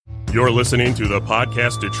You're listening to the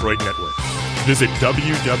Podcast Detroit Network. Visit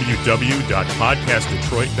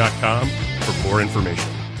www.podcastdetroit.com for more information.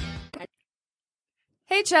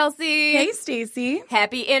 Hey, Chelsea. Hey, Stacy.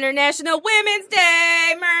 Happy International Women's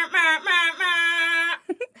Day.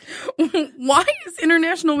 Why is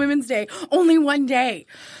International Women's Day only one day?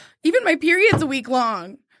 Even my period's a week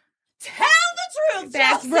long. Tell the truth,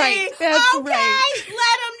 That's Chelsea. right. That's okay? right.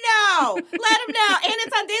 Let them know. Let them know. And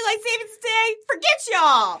it's on Daylight Savings Day. Forget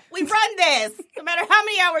y'all. We run this no matter how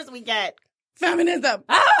many hours we get. Feminism.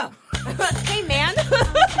 Oh. Hey, man. Can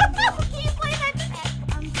you play that?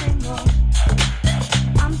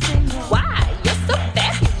 I'm single. Why? You're so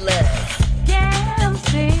fabulous. Yeah, I'm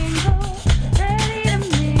single. Ready to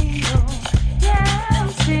mingle. Yeah, I'm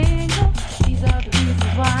single. These are the reasons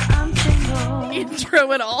why I'm single.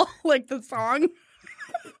 Intro it all like the song.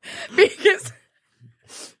 Because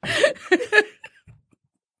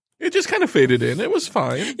It just kind of faded in. It was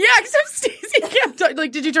fine. yeah, except Stacy kept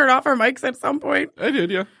like, did you turn off our mics at some point? I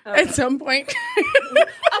did, yeah. At some point. A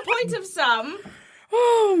point of some.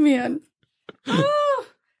 Oh man. Oh.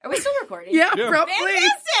 Are we still recording? Yeah, Yeah. probably.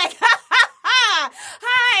 Fantastic.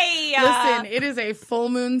 Hi. Listen, it is a full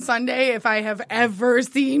moon Sunday if I have ever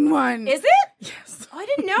seen one. Is it? Yes. Oh, I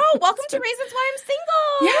didn't know. Welcome to Reasons Why I'm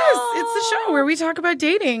Single. Yes, it's the show where we talk about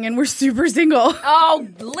dating and we're super single. Oh,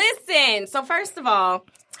 listen. So first of all,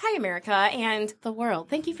 hi, America and the world.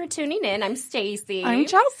 Thank you for tuning in. I'm Stacy. I'm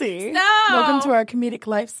Chelsea. So- Welcome to our comedic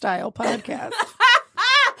lifestyle podcast.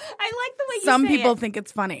 I like the way you Some say people it. think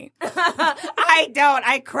it's funny. I don't.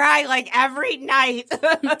 I cry like every night.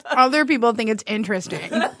 Other people think it's interesting.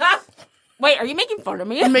 Wait, are you making fun of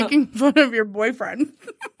me? I'm making fun of your boyfriend.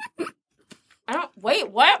 I don't. Wait,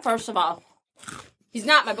 what? First of all, he's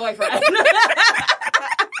not my boyfriend.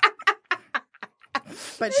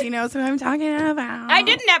 But she knows who I'm talking about. I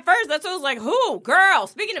didn't at first. That's what I was like, who? Girl.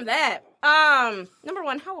 Speaking of that, number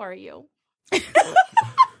one, how are you?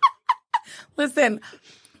 Listen,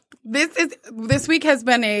 this week has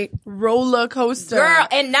been a roller coaster. Girl,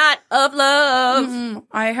 and not of love.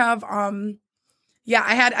 I have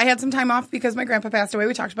I had some time off because my grandpa passed away.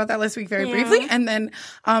 We talked about that last week very briefly. And then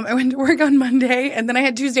I went to work on Monday, and then I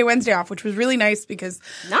had Tuesday, Wednesday off, which was really nice because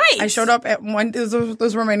Nice. I showed up at one.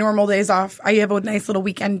 Those were my normal days off. I have a nice little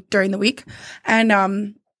weekend during the week,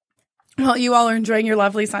 and well, you all are enjoying your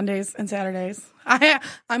lovely Sundays and Saturdays.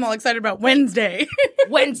 I'm all excited about Wednesday,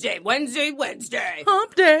 Wednesday.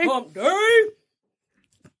 Hump Day. Hump day.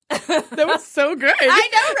 That was so good. I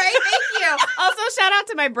know, right? Thank you. Also, shout out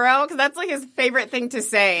to my bro, because that's like his favorite thing to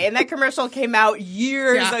say. And that commercial came out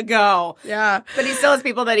years ago. Yeah. But he still has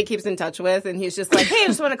people that he keeps in touch with. And he's just like, hey, I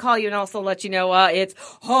just want to call you and also let you know it's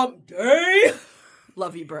hump day.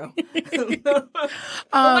 Love you, bro. But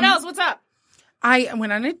what else? What's up? I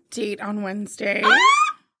went on a date on Wednesday.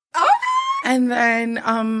 Oh, And then,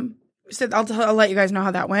 so I'll let you guys know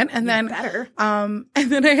how that went. And then, better. and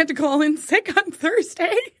then I had to call in sick on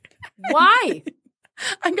Thursday. Why?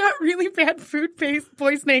 I got really bad food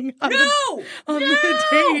poisoning on No! the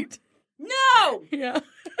date. No! Yeah.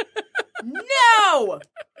 No!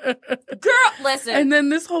 Girl, listen. And then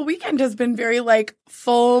this whole weekend has been very like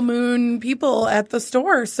full moon people at the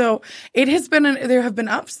store. So it has been, there have been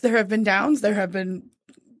ups, there have been downs, there have been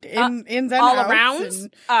ins and all outs. around?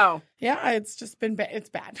 And Oh. yeah, it's just been it's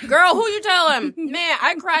bad. Girl, who you telling? Man,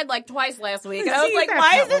 I cried like twice last week. And I was See, like, that's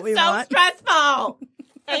why not is what we it so want. stressful?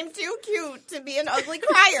 I'm too cute to be an ugly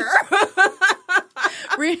crier.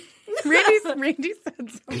 Randy said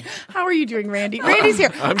something. How are you doing, Randy? Randy's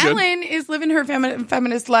here. I'm good. Ellen is living her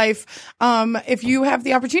feminist life. If you have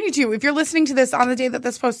the opportunity to, if you're listening to this on the day that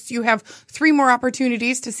this posts, you have 3 more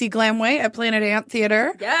opportunities to see Glamway at Planet Ant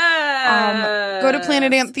Theater. Yeah. Go to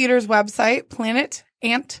Planet Ant Theater's website, Planet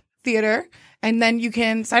Ant Theater, and then you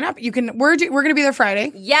can sign up. You can. We're going to be there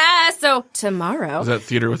Friday. Yeah, so tomorrow. Is that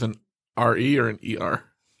theater with an R-E or an E-R?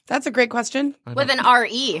 That's a great question. With an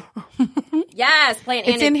R-E. Yes, playing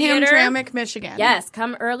It's in theater. Hamtramck, Michigan. Yes,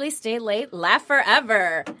 come early, stay late, laugh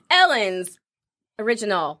forever. Ellen's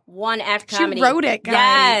original one-act She comedy. wrote it, guys.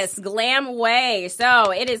 Yes, Glam Way.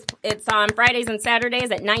 So it's on Fridays and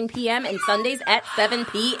Saturdays at 9 p.m. and Sundays at 7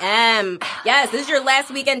 p.m. Yes, this is your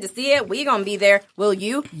last weekend to see it. We gonna be there. Will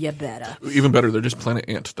you? You better. Even better, they're just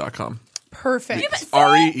planetant.com. Perfect.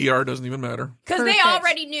 R-E-E-R doesn't even matter. Because they Perfect.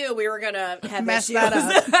 already knew we were going to have Mess issues.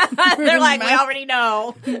 that up. They're like, we Mess- already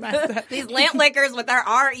know. These lamp lickers with their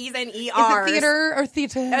R-E's and E-R's. Is it theater or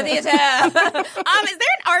theater? Oh, theater. Is there an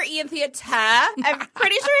R-E in theater? I'm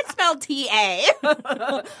pretty sure it's spelled T-A.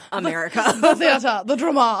 America. The theater, the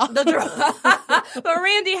drama. But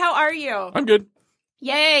Randy, how are you? I'm good.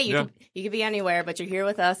 Yay. You Yeah. could be anywhere, but you're here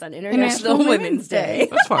with us on International Women's Day.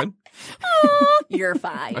 That's fine. You're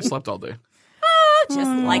fine. I slept all day.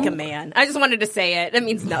 Just like a man. I just wanted to say it. It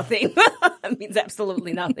means nothing. It means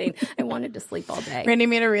absolutely nothing. I wanted to sleep all day. Randy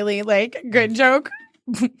made a really good joke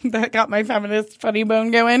that got my feminist funny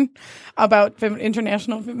bone going about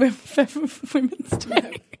International Women's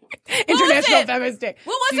Day. International Feminist Day.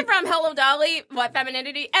 What was it from? Hello Dolly? What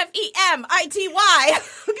femininity? Femity.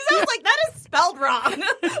 Because I was like, that is spelled wrong.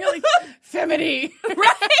 You're like, femity.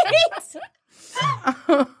 Right?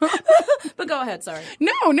 But go ahead, sorry.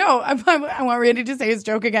 No. I want Randy to say his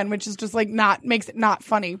joke again, which is just like makes it not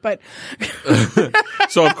funny. But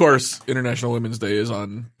So, of course, International Women's Day is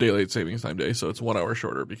on Daylight Savings Time Day, so it's 1 hour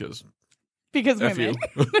shorter because because F women.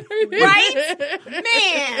 you. Right?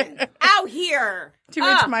 Man, out here. To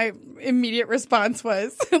which my immediate response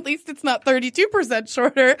was, at least it's not 32%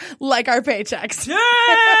 shorter like our paychecks.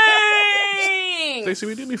 Dang! Stacey,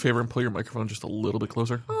 will you do me a favor and pull your microphone just a little bit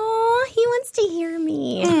closer? Oh, he wants to hear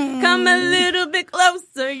me. Come a little bit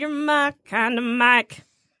closer. You're my kind of mic.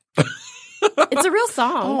 It's a real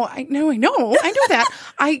song. Oh, I know that.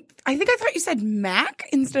 I think I thought you said Mac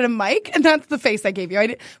instead of Mike, and that's the face I gave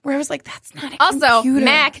you. Where I was like, that's not a Also, computer.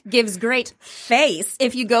 Mac gives great face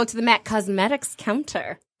if you go to the Mac Cosmetics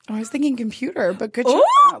counter. I was thinking computer, but good job.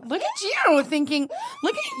 Ooh. Look at you thinking.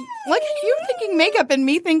 Look at you thinking makeup and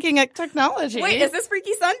me thinking technology. Wait, is this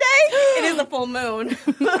Freaky Sunday? It is a full moon.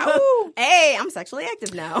 Oh. Hey, I'm sexually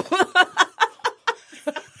active now.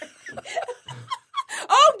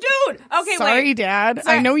 Oh, dude. Okay, Sorry, wait. Dad.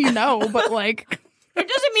 Sorry. I know you know, but It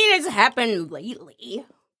doesn't mean it's happened lately.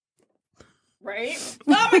 Right?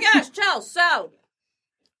 Oh my gosh, Chel. So,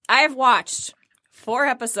 I have watched 4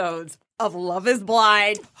 episodes of Love is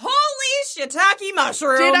Blind. Holy shiitake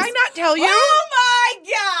mushrooms. did I not tell you? Oh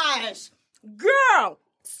my gosh. Girl.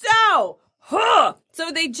 So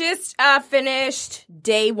they just finished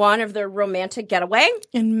day 1 of their romantic getaway.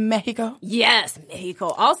 In Mexico. Yes, Mexico.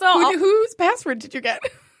 Also, Whose password did you get?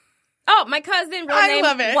 oh, my cousin. Real I name,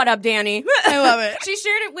 love it. What up, Danny? I love it. She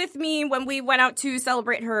shared it with me when we went out to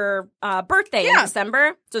celebrate her birthday in Yeah.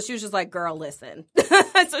 December. So she was just like, girl, listen.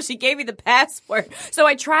 So she gave me the password. So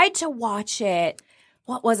I tried to watch it.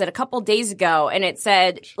 What was it? A couple days ago. And it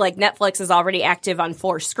said, like, Netflix is already active on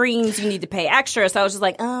 4 screens. You need to pay extra. So I was just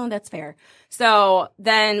like, oh, that's fair. So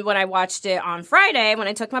then when I watched it on Friday, when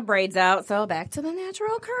I took my braids out, so back to the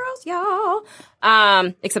natural curls, y'all.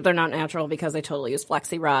 Except they're not natural because I totally use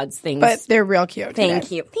flexi rods, things. But they're real cute.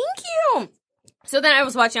 Thank you. So then I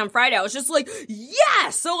was watching on Friday. I was just like,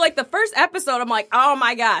 yes. So like the first episode, I'm like, oh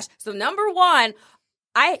my gosh. So number 1,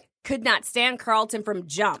 I could not stand Carlton from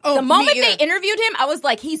Jump. Oh, the moment me they either. interviewed him, I was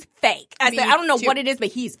like, he's fake. I Me said, I don't know too. what it is, but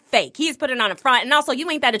he's fake. He's putting on a front. And also, you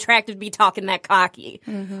ain't that attractive to be talking that cocky.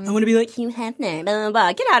 Mm-hmm. I want to be like, you have name, blah, blah,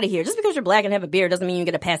 blah. Get out of here. Just because you're black and have a beard doesn't mean you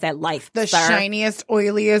get to pass that life, The sir. shiniest,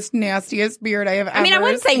 oiliest, nastiest beard I have ever I mean, I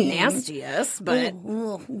wouldn't say seen. nastiest, but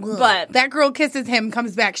But that girl kisses him,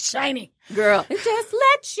 comes back shiny. girl, just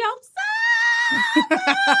let yourself.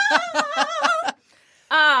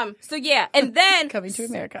 So yeah, and then Coming to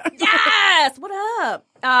America. yes, what up?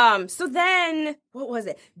 So then what was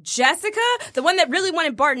it? Jessica, the one that really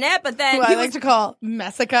wanted Barnett, but then Who I he like was, to call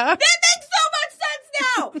Messica. that makes so much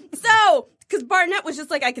sense now. So because Barnett was just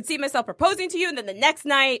like, I could see myself proposing to you, and then the next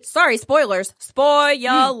night, sorry, spoilers. But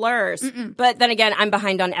then again, I'm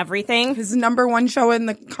behind on everything. His #1 show in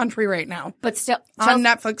the country right now. But still, On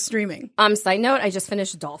Netflix streaming. side note, I just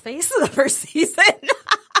finished Dollface, the first season.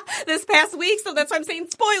 This past week, so that's why I'm saying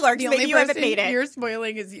spoiler, The because only maybe you haven't person made it. you're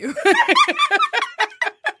spoiling is you.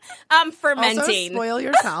 I'm fermenting. Also, spoil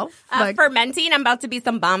yourself. I'm fermenting. I'm about to be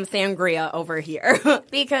some bomb sangria over here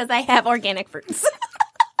because I have organic fruits.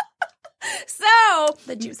 So,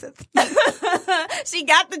 the juices. she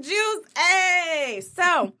got the juice. Hey!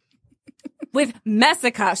 So, with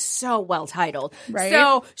Messica, so well titled. Right.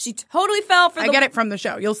 So, she totally fell for the... I get it from the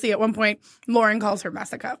show. You'll see at one point, Lauren calls her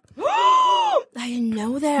Messica. I didn't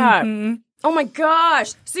know that. Oh my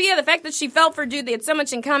gosh. So yeah, the fact that she fell for a dude, they had so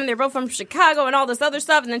much in common. They're both from Chicago and all this other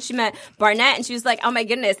stuff. And then she met Barnett and she was like, oh my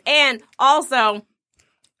goodness. And also,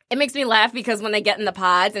 it makes me laugh because when they get in the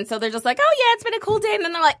pods and so they're just like, oh yeah, it's been a cool day. And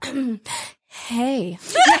then they're like, hey.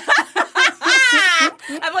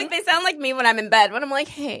 I'm like, they sound like me when I'm in bed. When I'm like,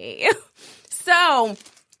 hey. So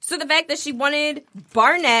the fact that she wanted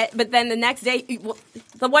Barnett, but then the next day,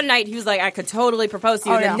 the one night he was like, I could totally propose to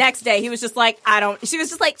you. Oh, And yeah. the next day he was just like, she was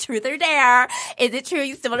just like, truth or dare? Is it true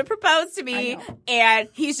you still want to propose to me? And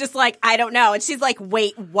he's just like, I don't know. And she's like,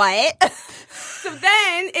 wait, what? So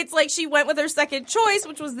then it's like she went with her second choice,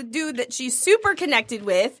 which was the dude that she's super connected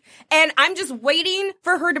with. And I'm just waiting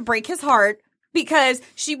for her to break his heart because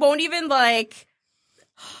she won't even like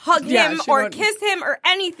hug Yeah, him she or won't- kiss him or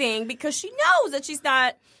anything because she knows that she's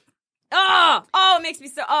not. Oh, it makes me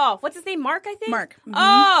so. Oh, what's his name? Mark, I think. Mark. Mhm.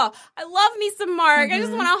 Oh, I love me some Mark. I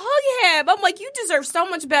just want to hug him. I'm like, you deserve so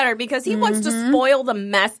much better because he wants to spoil the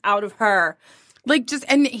mess out of her. Like, just,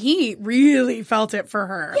 and he really felt it for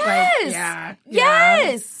her. Yes. Like, yeah.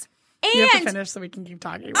 Yes. You have to And finish so we can keep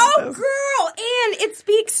talking about oh, this. girl. And it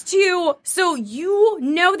speaks to, so you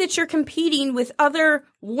know that you're competing with other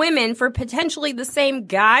women for potentially the same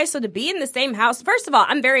guy. So to be in the same house, first of all,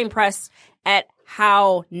 I'm very impressed at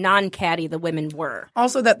how non-catty the women were.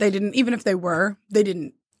 Also that they didn't, even if they were, they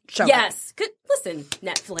didn't show it. Yes. Good. Listen,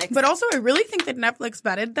 Netflix. But also, I really think that Netflix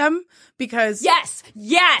vetted them because Yes.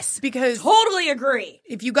 Totally agree.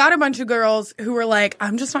 if you got a bunch of girls who were like,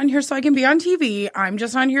 I'm just on here so I can be on TV, I'm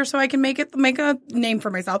just on here so I can make a name for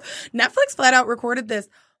myself. Netflix flat out recorded this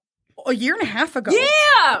a year and a half ago.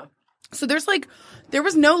 Yeah. So there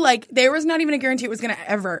was not even a guarantee it was going to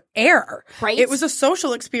ever air. Right. It was a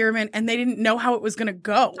social experiment and they didn't know how it was going to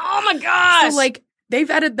go. Oh my gosh. So like, they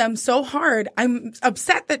vetted them so hard. I'm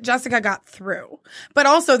upset that Jessica got through. But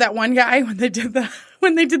also that one guy when they did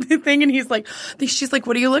the thing and she's like,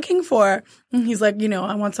 what are you looking for? And he's like,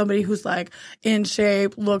 I want somebody who's like in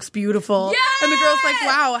shape, looks beautiful. Yes! And the girl's like,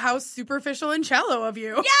 wow, how superficial and shallow of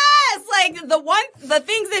you. Yes, like the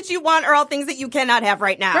things that you want are all things that you cannot have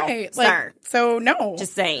right now. Right. Sir. So no.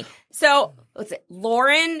 Just saying. So, what's it?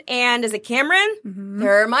 Lauren and is it Cameron?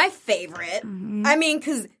 They're my favorite. I mean,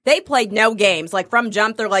 because they played no games. Like from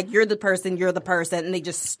jump, they're like, you're the person, and they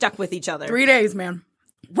just stuck with each other. 3 days, man.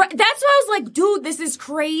 Right. That's why I was like, dude, this is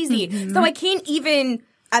crazy. So I can't even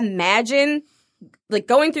imagine like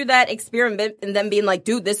going through that experiment and then being like,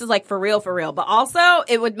 dude, this is like for real. But also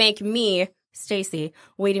it would make me, Stacy,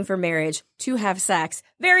 waiting for marriage to have sex,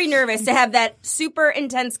 very nervous to have that super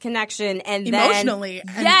intense connection and Emotionally.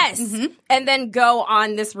 then yes, and then go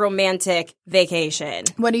on this romantic vacation.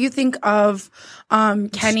 What do you think of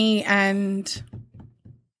Kenny and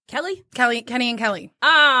Kelly? Kenny and Kelly?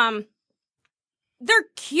 They're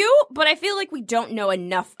cute, but I feel like we don't know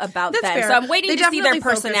enough about That's them. fair. So I'm waiting They to see their definitely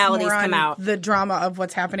focus personalities more come on out. The drama of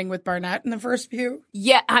what's happening with Barnett in the first few.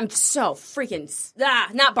 Yeah, I'm so freaking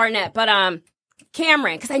not Barnett, but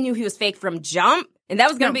Cameron, because I knew he was fake from jump, and that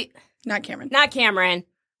was gonna be Not Cameron. not Cameron,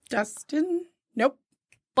 Justin. Nope.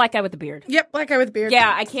 black guy with the beard. Yep, black guy with beard.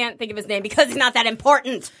 Yeah, I can't think of his name because he's not that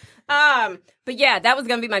important. But yeah, that was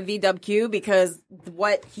gonna be my VWQ because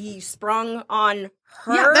what he sprung on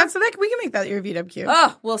her. Yeah, that's like we can make that your VWQ.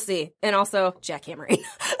 Oh, we'll see. And also jackhammering.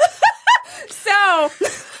 So,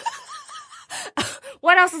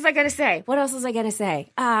 what else was I going to say?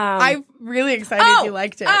 I'm really excited you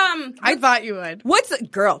liked it. I I thought you would. what's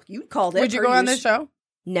it? Girl, you called it. Would you go on this show?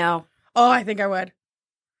 No. Oh, I think I would.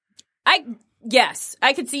 Yes,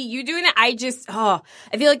 I could see you doing that. I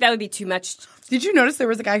feel like that would be too much. Did you notice there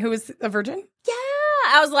was a guy who was a virgin? Yeah.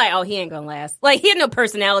 I was like, oh, he ain't going to last. Like, he had no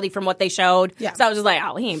personality from what they showed. Yeah. So I was just like,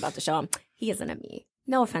 oh, he ain't about to show him. He isn't a me.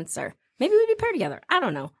 No offense, sir. Maybe we'd be paired together. I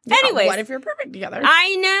don't know. Yeah, Anyways. what if you're perfect together?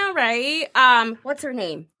 I know, right? What's her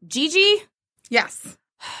name? Gigi? Yes.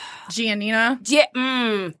 Giannina.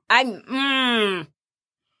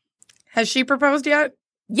 Has she proposed yet?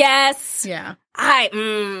 Yes. Yeah.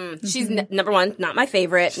 She's number one, not my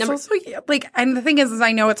favorite. She's also, and the thing is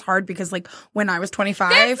I know it's hard because, like, when I was 25,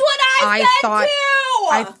 That's what I said thought, too!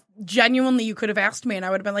 I genuinely, you could have asked me and I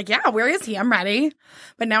would have been like, yeah, where is he? I'm ready.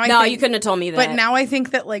 But now you couldn't have told me that. But now I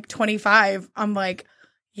think that, like, 25, I'm like,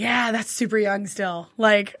 yeah, that's super young still.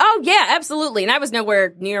 Like, oh, yeah, absolutely. And I was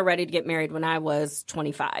nowhere near ready to get married when I was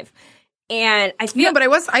 25. And I feel... yeah, but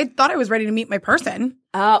I thought I was ready to meet my person.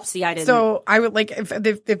 Oh, see, I didn't. So I would, like, if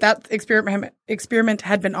that experiment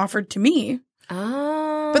had been offered to me.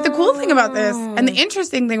 Oh. But the cool thing about this, and the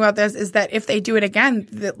interesting thing about this, is that if they do it again,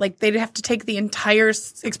 that, like, they'd have to take the entire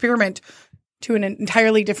experiment to an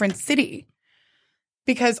entirely different city.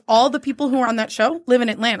 Because all the people who are on that show live in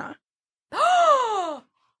Atlanta.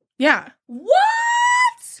 Yeah. What?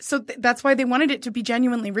 So that's why they wanted it to be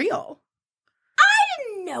genuinely real.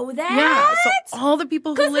 Know that? Yeah. So all the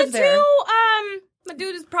people who live the there. my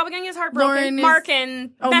dude is probably gonna get his heart broken. Lauren is- Mark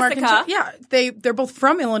and Mark Jessica. yeah, they're both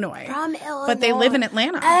from Illinois. From Illinois. But they live in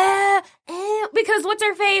Atlanta. Because what's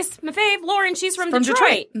her face? My fave, Lauren, she's from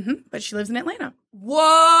Detroit. Mm-hmm. But she lives in Atlanta. Whoa!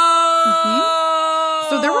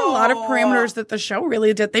 So there were a lot of parameters that the show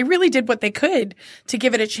really did. They really did what they could to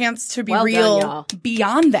give it a chance to be Well real done, y'all.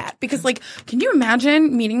 beyond that. Because, like, can you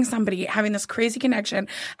imagine meeting somebody, having this crazy connection,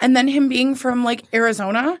 and then him being from, like,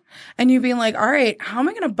 Arizona, and you being like, all right, how am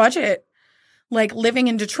I going to budget, like, living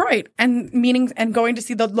in Detroit and meeting and going to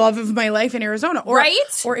see the love of my life in Arizona? Or,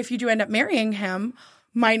 Right? Or if you do end up marrying him,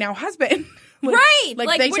 my now husband, Right. Like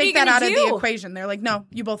Like, they what are you take that gonna out of the do? equation. They're like, no,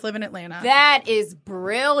 you both live in Atlanta. That is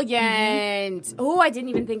brilliant. Mm-hmm. Oh, I didn't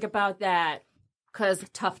even think about that. Because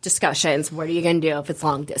tough discussions. What are you going to do if it's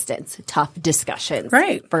long distance? Tough discussions.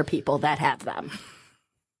 Right. For people that have them.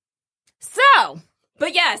 So,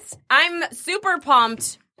 but yes, I'm super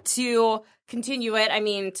pumped to continue it. I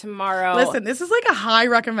mean, tomorrow. Listen, this is like a high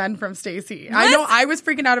recommend from Stacy. I know I was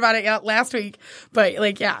freaking out about it last week, but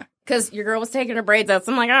like, yeah. Because your girl was taking her braids out.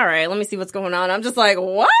 So I'm like, all right, let me see what's going on. I'm just like,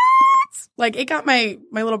 what? Like, it got my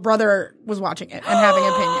little brother was watching it and having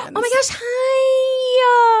opinions. Oh my gosh,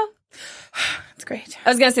 hi. It's great. I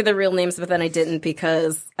was going to say the real names, but then I didn't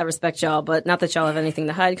because I respect y'all, but not that y'all have anything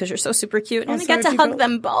to hide because you're so super cute. And I got to hug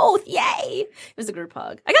them both. Yay. It was a group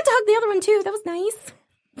hug. I got to hug the other one too. That was nice.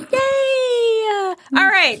 Yay. All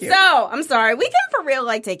right. Cute. So I'm sorry. We can for real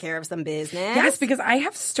like take care of some business. Yes, because I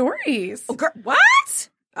have stories. Oh, girl, what?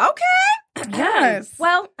 Okay. Yes.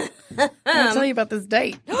 Well, I'll tell you about this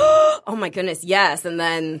date. oh my goodness. Yes. And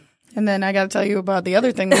then And then I got to tell you about the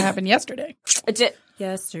other thing that happened yesterday.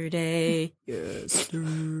 Yesterday. I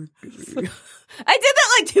did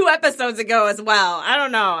that like 2 episodes ago as well. I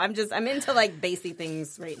don't know. I'm into like bassy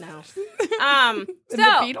things right now. And the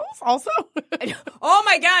Beatles also? Oh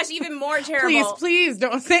my gosh, even more terrible. Please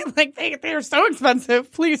don't say like they're so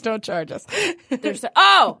expensive. Please don't charge us.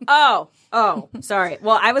 Sorry.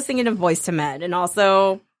 Well, I was thinking of Voice to Men, and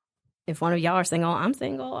also if one of y'all are single, I'm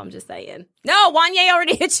single. I'm just saying. No, Wanye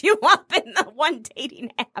already hit you up in the one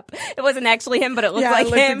dating app. It wasn't actually him, but it looked like it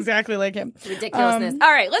looked him. exactly like him. Ridiculousness.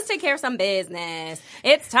 All right, let's take care of some business.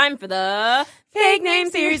 It's time for the fake name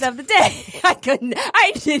series of the day.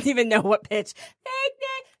 I didn't even know what pitch. Fake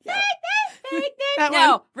name. That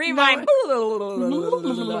No, one? rewind.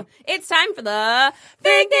 It's time for the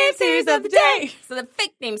fake name series of the day. So the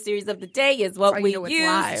fake name series of the day is what how we you know it's use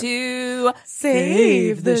live. to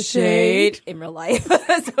Save the shade. in real life.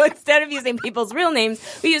 So instead of using people's real names,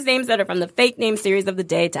 we use names that are from the fake name series of the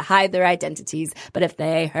day to hide their identities. But if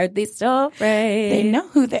they heard these stories, They know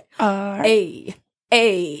who they are. they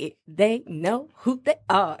know who they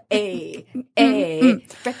are.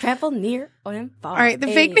 Travel near or far. All right, the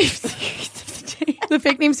fake name series of the day. The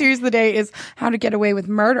fake name series of the day is How to Get Away with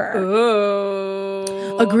Murder.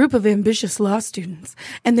 Ooh. A group of ambitious law students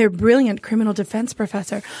and their brilliant criminal defense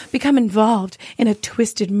professor become involved in a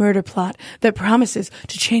twisted murder plot that promises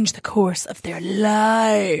to change the course of their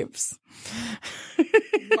lives.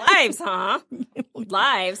 Lives, huh?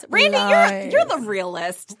 Lives. Randy, Lives. you're the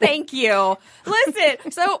realist. Thank you.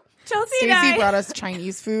 Listen, so Chelsea and Stacey I brought us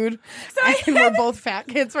Chinese food, and we're both fat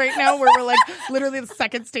kids right now. Where we're like, literally, the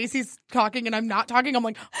second Stacey's talking and I'm not talking, I'm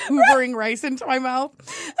like hoovering rice into my mouth,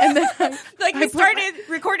 and then we started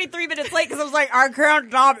recording 3 minutes late because I was like, I can't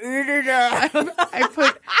stop eating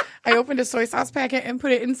it. I opened a soy sauce packet and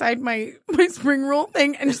put it inside my spring roll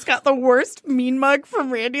thing, and just got the worst mean mug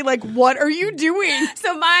from Randy. Like, what are you doing?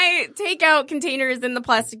 So my takeout container is in the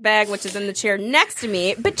plastic bag, which is in the chair next to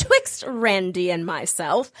me, betwixt Randy and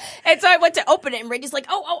myself. And so I went to open it, and Randy's like,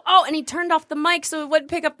 oh, and he turned off the mic so it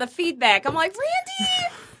wouldn't pick up the feedback. I'm like,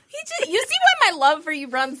 Randy, you see why my love for you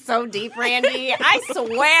runs so deep, Randy? I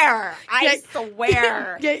swear.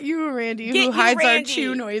 Get you, Randy, who hides our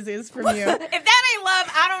chew noises from you. If that ain't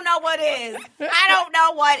love, I don't know what is. I don't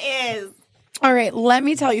know what is. All right, let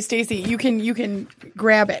me tell you, Stacey, you can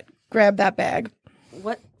grab it. Grab that bag.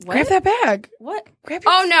 What? Grab that bag. What? Grab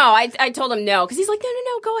your Oh, no. I told him no because he's like,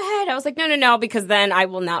 no, go ahead. I was like, no, because then I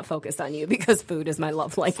will not focus on you because food is my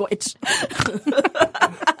love language.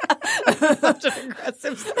 such an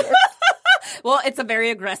aggressive story. Well, it's a very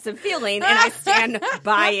aggressive feeling, and I stand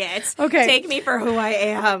by it. Okay. Take me for who I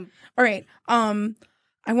am. All right. I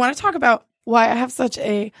want to talk about why I have such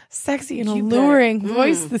a sexy and You alluring better-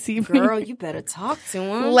 voice this evening. Girl, you better talk to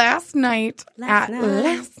him. Last night at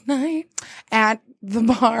the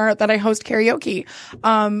bar that I host karaoke,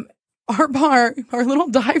 our little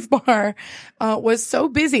dive bar, was so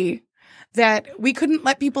busy that we couldn't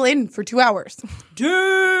let people in for 2 hours.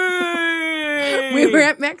 We were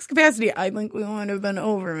at max capacity. I think we would have been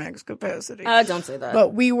over max capacity. Don't say that.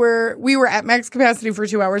 But we were at max capacity for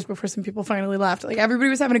 2 hours before some people finally left. Like, everybody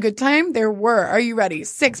was having a good time. There were, are you ready?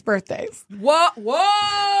 6 birthdays. What?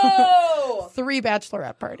 Whoa! 3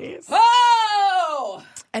 bachelorette parties. Whoa!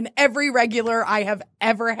 And every regular I have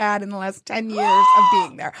ever had in the last 10 years of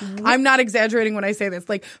being there. I'm not exaggerating when I say this.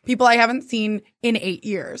 Like, people I haven't seen in 8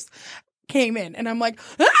 years came in, and I'm like,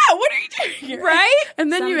 what are you doing here? Right?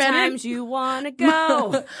 And then Sometimes you want to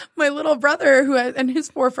go. my little brother and his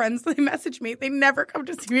 4 friends, they messaged me. They never come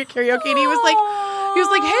to see me at karaoke. And he was like,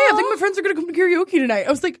 hey, I think my friends are going to come to karaoke tonight. I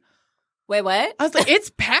was like, Wait, what? I was like, it's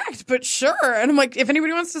packed, but sure. And I'm like, if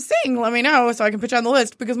anybody wants to sing, let me know so I can put you on the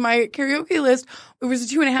list because my karaoke list, it was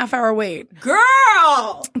a 2.5 hour wait.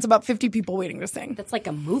 Girl! It's about 50 people waiting to sing. That's like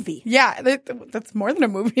a movie. Yeah, that's more than a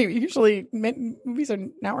movie. Usually movies are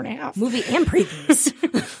an hour and a half. Movie and previews.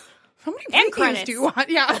 How many And previews credits. do you want?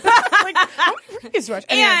 Yeah. Like, how many previews do you watch?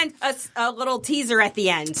 Anyway, And a little teaser at the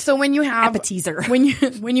end. so when you have Appetizer. when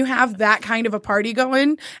you have that kind of a party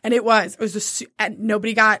going, and it was just and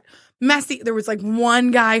nobody got messy. There was like one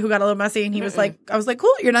guy who got a little messy, and he was like, I was like,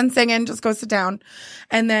 cool, you're done singing, just go sit down.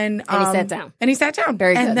 And then And he sat down. And he sat down.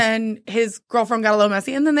 Very and good. then his girlfriend got a little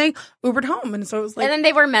messy, and then they Ubered home, and so it was like, And then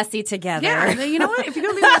they were messy together. yeah. And then, you know what? If you're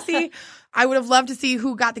gonna be messy, I would have loved to see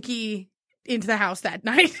who got the key into the house that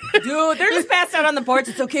night. Dude, they're just passed out on the porch.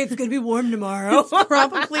 It's okay. It's going to be warm tomorrow.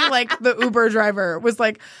 Probably like the Uber driver was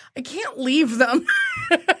like, I can't leave them.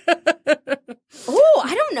 Ooh,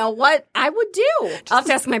 I don't know what I would do. I'll have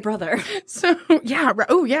to ask my brother. So yeah,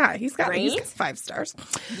 oh yeah, he's got Right? 5 stars.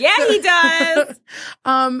 Yeah, he does.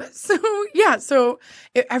 So yeah, so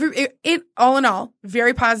it all in all,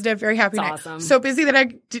 very positive, very happy That's night. awesome. So busy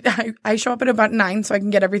that I show up at about 9 so I can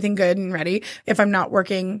get everything good and ready if I'm not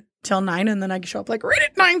working till 9, and then I can show up like right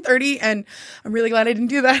at 9:30, and I'm really glad I didn't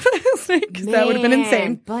do that last night because that would have been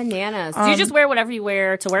insane. Bananas. Do you just wear whatever you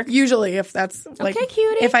wear to work? Usually, if that's like, Okay,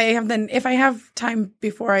 cutie. if I have time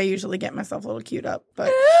before, I usually get myself a little queued up.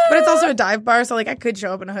 But it's also a dive bar, so like I could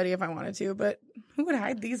show up in a hoodie if I wanted to. But who would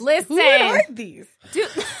hide these? Listen. Who would hide these? Dude,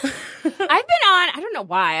 I've been on, I don't know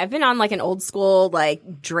why, I've been on like an old school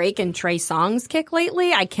like Drake and Trey Songz kick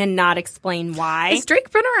lately. I cannot explain why. Has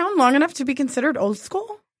Drake been around long enough to be considered old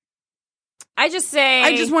school? I just say.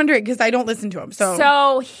 I just wonder because I don't listen to him. So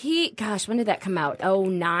Gosh, when did that come out?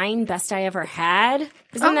 09, Best I Ever Had.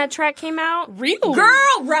 Is when Oh. that track came out? Really?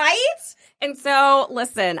 Girl, right? And so,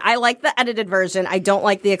 listen, I like the edited version. I don't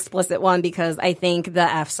like the explicit one because I think the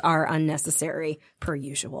Fs are unnecessary, per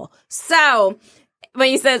usual. So, when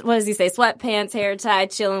he says, what does he say? Sweatpants, hair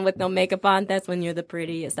tied, chilling with no makeup on. That's when you're the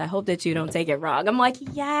prettiest. I hope that you don't take it wrong. I'm like,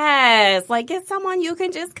 yes. Like, get someone you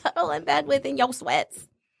can just cuddle in bed with in your sweats.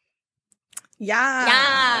 yeah.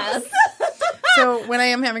 Yes. So when I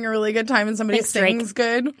am having a really good time and somebody Thanks, Drake. sings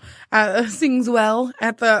good, sings well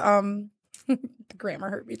at the the grammar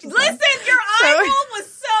hurt me. Just then. Listen, your eye roll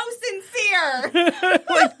was so sincere.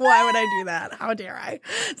 Like, why would I do that? How dare I?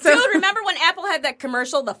 So Dude, remember when Apple had that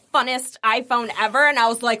commercial, the funnest iPhone ever? And I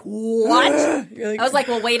was like, what? you're I was like,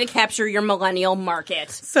 well, way to capture your millennial market.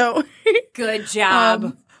 so. Good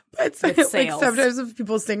job. But With like sales. sometimes if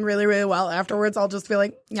people sing really, really well afterwards, I'll just be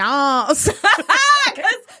like, yes.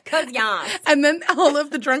 Cause yeah. And then all of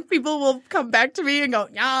the drunk people will come back to me and go,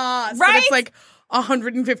 yes. But Right? it's like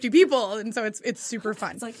 150 people. And so it's super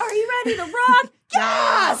fun. It's like, are you ready to rock?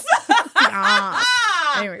 Yes. Yes.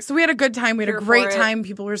 Anyway, so we had a good time. We had Here a great for it. time.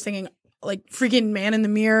 People were singing like freaking Man in the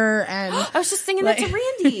Mirror and I was just singing Like- it to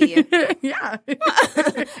Randy. yeah.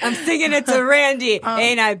 I'm singing it to Randy.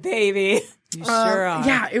 Ain't I, baby? You sure are.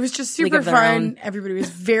 Yeah, it was just League super of Their fun. Own. Everybody was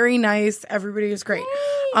very nice. Everybody was great.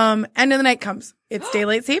 End of the night comes. It's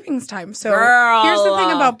daylight savings time. So Girl. here's the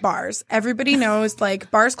thing about bars. Everybody knows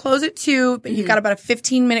like bars close at 2, but Mm-hmm. you've got about a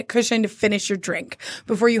 15-minute cushion to finish your drink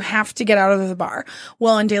before you have to get out of the bar.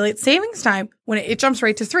 Well, on daylight savings time, when it jumps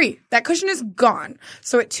right to 3, that cushion is gone.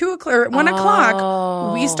 So at 2 o'clock or at 1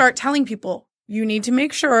 o'clock, we start telling people, you need to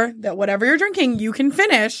make sure that whatever you're drinking, you can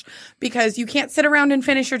finish because you can't sit around and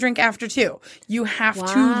finish your drink after 2. You have to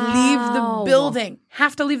leave the Wow. building.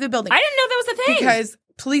 Have to leave the building. I didn't know that was a thing. Because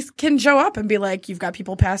police can show up and be like, you've got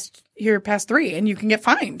people past 3 and you can get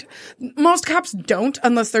fined. Most cops don't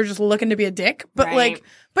unless they're just looking to be a dick. But Right.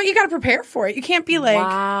 but you got to prepare for it. You can't be like,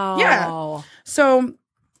 wow. yeah. So,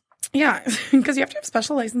 yeah, because you have to have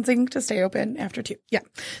special licensing to stay open after 2. Yeah.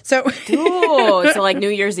 So, Ooh, so like New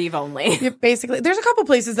Year's Eve only. yeah, basically, there's a couple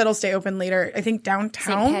places that'll stay open later. I think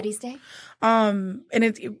downtown. St. Patty's Day? And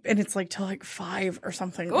it's like till like 5 or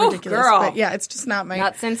something Ooh, ridiculous. girl. But yeah, it's just not my.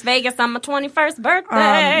 Not since Vegas on my 21st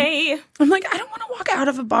birthday. I'm like, I don't want to walk out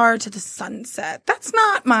of a bar to the sunset. That's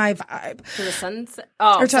not my vibe. To the sunset.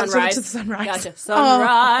 Oh, Or to sunrise. the sunrise. Gotcha.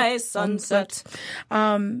 Sunrise, sunset.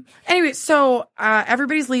 Anyway, so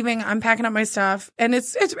everybody's leaving. I'm packing up my stuff, and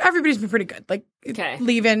it's everybody's been pretty good. Like Okay.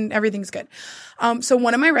 leaving, everything's good. So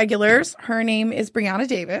one of my regulars, her name is Brianna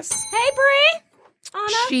Davis. Hey, Bree. Anna.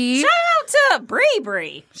 She- Shout out to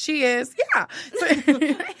Bree. She is, yeah. So,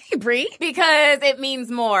 hey, Bree. Because it means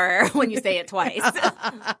more when you say it twice.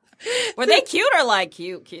 Were they cute or like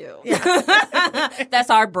cute? That's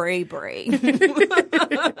our Bree.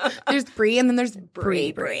 There's Bree, and then there's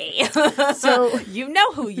Bree. Bree. So You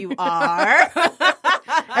know who you are.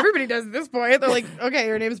 Everybody does at this point. They're like, okay,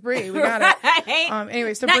 your name's Bree. We got it. Right?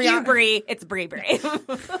 Anyway, so Not you, Brianna. Bree. It's Bree.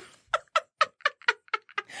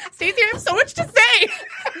 Stacey, I have so much to say.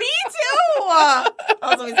 Me too.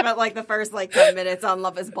 Also, we spent like the first 10 minutes on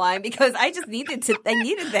Love Is Blind because I just needed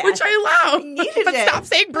that. Which I allow. I needed but it. stop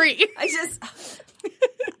saying Bree.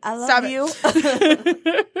 I love Stop you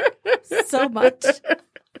so much.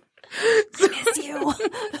 I miss you.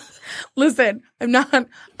 Listen,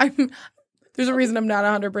 there's a reason I'm not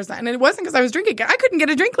 100%. And it wasn't because I was drinking. I couldn't get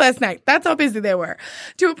a drink last night. That's how busy they were.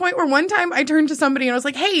 To a point where one time I turned to somebody and I was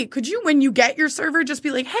like, hey, could you, when you get your server, just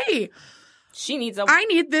be like, hey, She needs I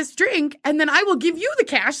need this drink, and then I will give you the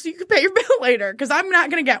cash so you can pay your bill later because I'm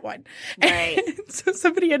not going to get one. Right. And so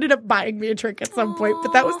somebody ended up buying me a drink at some point,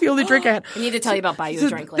 but that was the only drink I had. I need to tell you about buy you a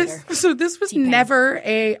drink later. This was never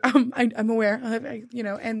a. I'm aware,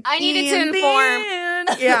 and I needed to in the inform. end-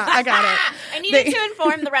 yeah, I got it. I needed to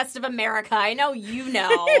inform the rest of America. I know you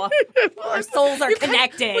know. Our souls are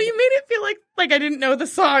connected. Well, you made it feel like I didn't know the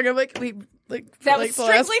song. I'm like, wait, That was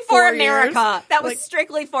strictly for America. Years, That was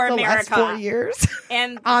strically for the America. last 4 years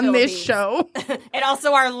And on this Philippines. show. And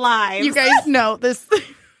also our lives. You guys know this.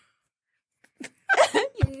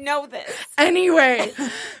 You know this. Anyway,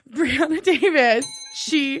 Brianna Davis,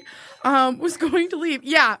 she was going to leave.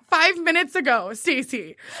 Yeah, 5 minutes ago,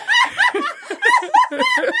 Stacey.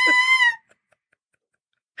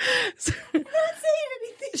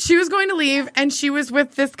 She was going to leave, and she was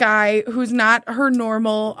with this guy who's not her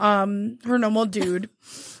normal dude.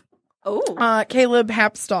 Oh. Caleb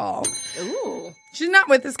Hapstall. Ooh. She's not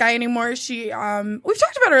with this guy anymore. She we've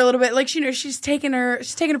talked about her a little bit. Like, she's taken a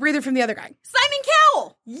breather from the other guy. Simon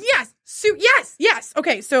Cowell. Yes. Yes.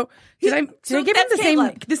 Okay, so did I give him that's the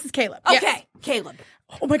Caleb. same? This is Caleb. Okay. Yes. Caleb.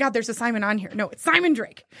 Oh my God, there's a Simon on here. No, it's Simon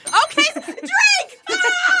Drake. Okay. Drake.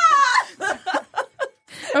 Ah!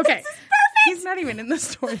 Okay. This is perfect. He's not even in the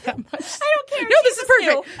story that much. I don't care. No, this is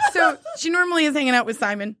Jesus perfect. So she normally is hanging out with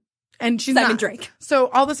Simon, and she's Simon not. Drake. So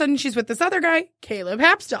all of a sudden, she's with this other guy, Caleb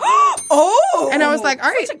Hapstall. Oh. And I was like, all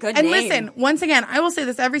right. Such a good and name. listen, once again, I will say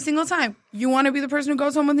this every single time. You want to be the person who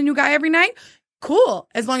goes home with a new guy every night? Cool.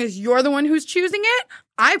 As long as you're the one who's choosing it,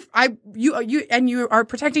 you are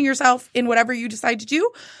protecting yourself in whatever you decide to do.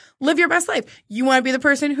 Live your best life. You want to be the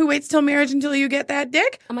person who waits till marriage until you get that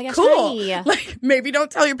dick? Oh my gosh, cool. hi. Like, maybe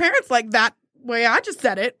don't tell your parents like that way I just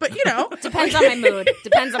said it, but Depends on my mood.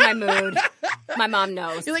 Depends on my mood. My mom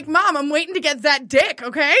knows. You're like, Mom, I'm waiting to get that dick,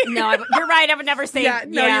 okay? No, you're right. I would never say. Yeah,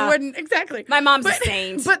 no, you wouldn't. Exactly. My mom's a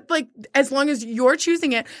saint. But like, as long as you're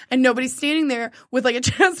choosing it and nobody's standing there with like a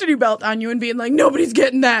chastity belt on you and being like, nobody's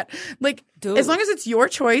getting that. Like, Dude. as long as it's your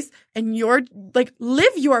choice and you're like,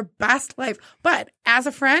 live your best life. But as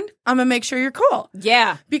a friend, I'm gonna make sure you're cool.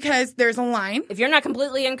 Yeah. Because there's a line. If you're not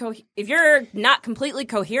completely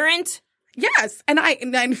coherent. Yes. And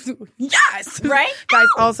yes. Right? Guys,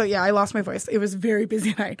 also, yeah, I lost my voice. It was a very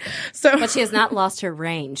busy night. So, But she has not lost her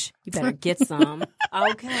range. You better get some.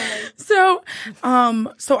 Okay. so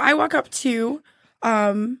I walk up to,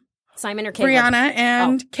 Simon or Caleb? Brianna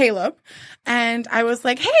and Caleb. And I was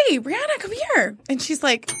like, hey, Brianna, come here. And she's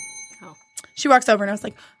like, she walks over and I was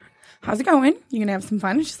like, how's it going? You gonna have some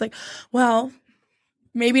fun? And she's like, well,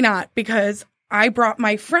 maybe not because I brought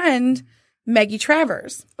my friend Maggie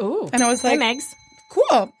Travers. Ooh. And I was like, hey, Megs.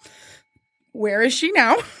 cool. Where is she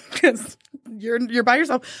now? Because you're by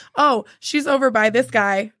yourself. Oh, she's over by this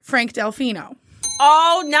guy, Frank Delfino.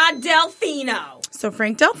 Oh, not Delfino. So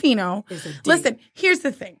Frank Delfino. Listen, here's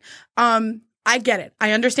the thing. I get it.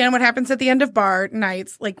 I understand what happens at the end of bar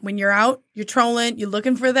nights. Like when you're out, you're trolling, you're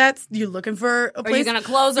looking for a place. Are you gonna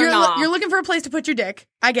close or you're not? You're looking for a place to put your dick.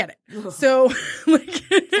 I get it. So, like,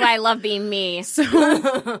 That's why I love being me. so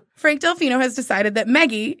Frank Delfino has decided that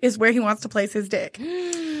Maggie is where he wants to place his dick.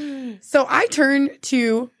 So I turn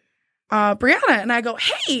to Brianna and I go,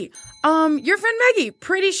 "Hey, your friend Maggie,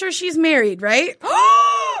 pretty sure she's married, right?"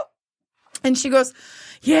 And she goes,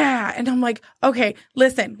 yeah. And I'm like, okay,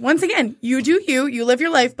 listen, once again, you do you live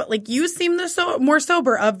your life, but like you seem the more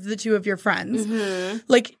sober of the two of your friends. Mm-hmm.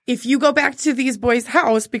 Like if you go back to these boys'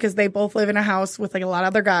 house, because they both live in a house with like a lot of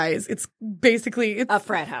other guys, it's basically A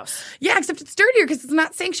frat house. Yeah, except it's dirtier because it's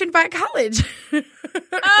not sanctioned by a college.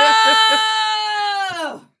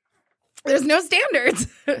 Oh! There's no standards.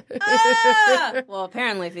 Well,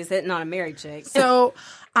 apparently if he's hitting on a married chick. So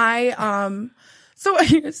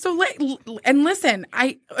and listen,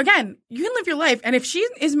 again, you can live your life. And if she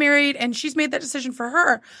is married and she's made that decision for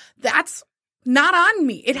her, that's not on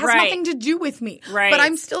me. It has nothing to do with me. Right. But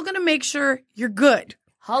I'm still going to make sure you're good.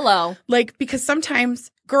 Hello. Like, because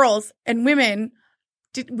sometimes girls and women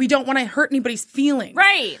we don't want to hurt anybody's feelings.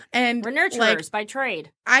 Right. And We're nurturers like, by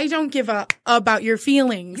trade. I don't give a about your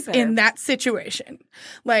feelings You better. in that situation.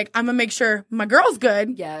 Like, I'm gonna make sure my girl's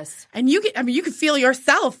good. Yes. And you can feel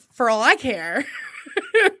yourself for all I care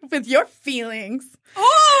with your feelings.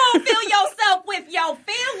 Oh, feel yourself with your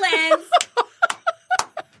feelings.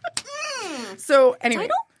 So anyway.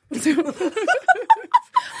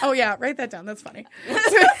 Oh yeah, write that down. That's funny.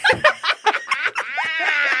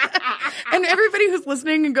 And everybody who's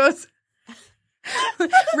listening and goes,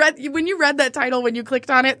 when you read that title, when you clicked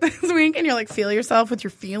on it this week, and you're like, feel yourself with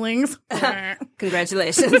your feelings.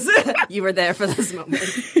 Congratulations. You were there for this moment.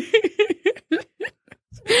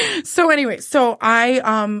 So anyway, so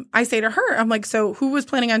I say to her, I'm like, so who was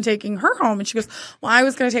planning on taking her home? And she goes, well, I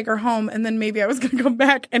was going to take her home, and then maybe I was going to come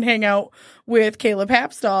back and hang out with Caleb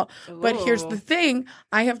Hapstall. But here's the thing.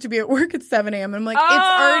 I have to be at work at 7 a.m. And I'm like, it's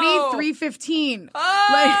already 3:15.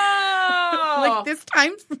 Like, this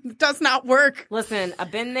time does not work. Listen,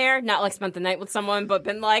 I've been there, not like spent the night with someone, but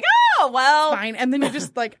been like, oh, well. Fine. And then you're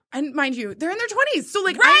just like, and mind you, they're in their 20s. So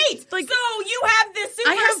like, Right. like, so you have this super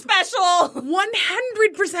I have special.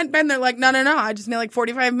 100% been there like, no. I just need like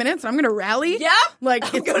 45 minutes and I'm going to rally. Yep.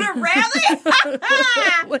 Like, I'm going to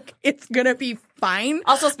rally. like, it's going to be fine.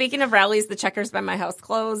 Also, speaking of rallies, the Checkers by my house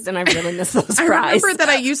closed, and I really miss those I fries. remember that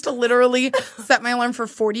I used to literally set my alarm for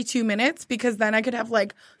 42 minutes because then I could have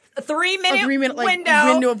like a 3-minute, a 3-minute like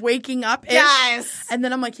window of waking up. Yes. And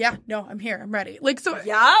then I'm like, yeah, no, I'm here. I'm ready. Like, so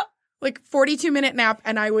Yup. like 42-minute nap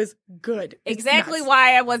and I was good. It's Exactly nuts.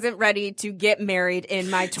 why I wasn't ready to get married in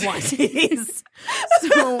my 20s.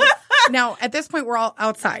 So now at this point, we're all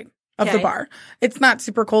outside of the Okay. bar. It's not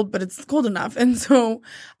super cold, but it's cold enough. And so,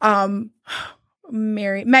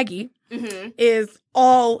 Maggie is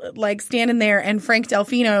all like standing there, and Frank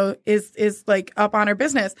Delfino is like up on her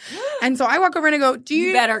business. And so I walk over and I go, "Do you?"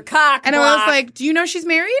 You better cock And I block. was like, "Do you know she's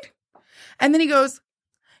married?" And then he goes,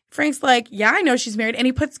 Frank's like, "Yeah, I know she's married." And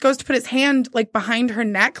he goes to put his hand like behind her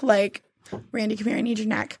neck, like, "Randy, come here, I need your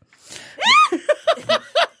neck."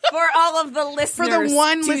 For all of the For listeners the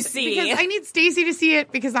one to see. because I need Stacy to see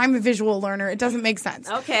it because I'm a visual learner. It doesn't make sense.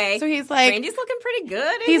 Okay. So he's like, Randy's looking pretty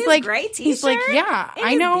good in he's his like, gray t-shirt. he's like, yeah, and I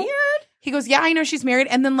his know. beard. He goes, yeah, I know she's married,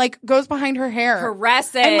 and then like goes behind her hair,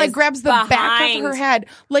 Caresses and like grabs the back of behind. her head,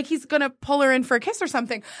 like he's gonna pull her in for a kiss or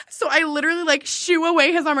something. So I literally like shoo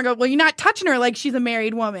away his arm and go, well, you're not touching her like she's a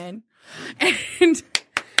married woman, and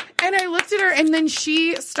I looked at her, and then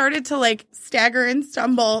she started to like stagger and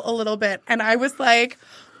stumble a little bit, and I was like,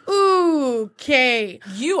 ooh, okay.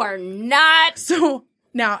 You are not. So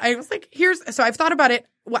now I was like, so I've thought about it,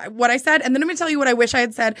 what I said, and then I'm going to tell you what I wish I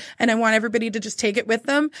had said, and I want everybody to just take it with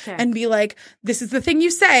them and be like, this is the thing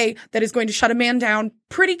you say that is going to shut a man down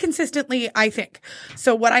pretty consistently, I think.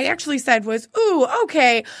 So what I actually said was, ooh,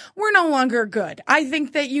 okay, we're no longer good. I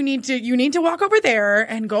think that you need to walk over there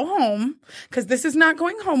and go home because this is not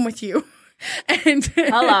going home with you. And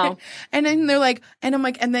Hello. And then they're like, and I'm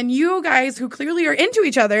like, and then you guys who clearly are into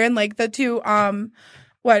each other, and like the two,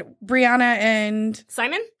 Brianna and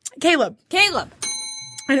Simon? Caleb. Caleb.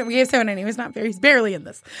 I know we have someone, and he's barely in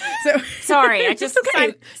this. So Sorry, I just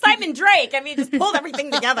okay. Simon Drake. I mean, just pulled everything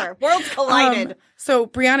together. Worlds collided. So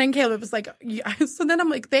Brianna and Caleb was like, yeah. So then I'm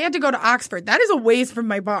like, they had to go to Oxford. That is a ways from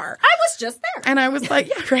my bar. I was just there. And I was like,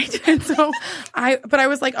 yeah, right. And so I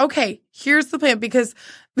was like, okay, here's the plan, because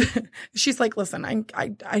she's like, listen,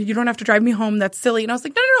 I you don't have to drive me home. That's silly. And I was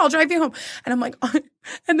like, no, I'll drive you home. And I'm like,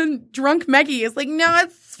 and then drunk Maggie is like, no,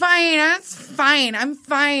 it's fine. I'm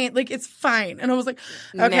fine. Like, it's fine. And I was like,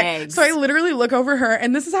 okay. Megs. So I literally look over her,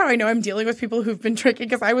 and this is how I know I'm dealing with people who've been drinking,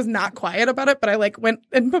 because I was not quiet about it, but I like went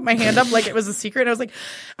and put my hand up like it was a secret. And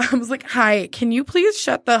I was like, hi, can you please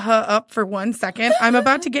shut the up for 1 second? I'm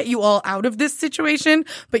about to get you all out of this situation,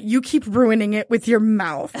 but you keep ruining it with your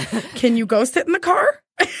mouth. Can you go sit in the car?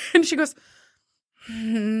 And she goes,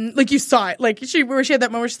 like, you saw it. Like, she had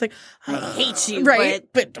that moment where she's like, I hate you, right?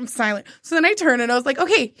 But I'm silent. So then I turn and I was like,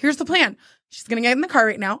 okay, here's the plan. She's going to get in the car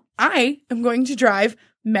right now. I am going to drive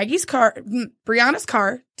Brianna's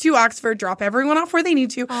car to Oxford, drop everyone off where they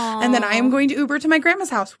need to, and then I am going to Uber to my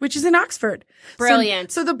grandma's house, which is in Oxford.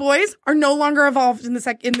 Brilliant. So the boys are no longer involved in this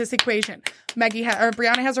equation.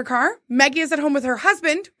 Brianna has her car. Maggie is at home with her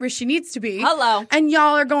husband, where she needs to be. Hello. And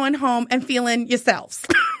y'all are going home and feeling yourselves.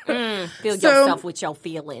 Feel So- yourself with your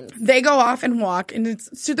feelings. They go off and walk, and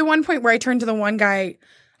it's to the one point where I turn to the one guy,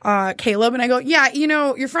 Caleb, and I go, yeah,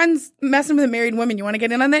 your friend's messing with a married woman. You want to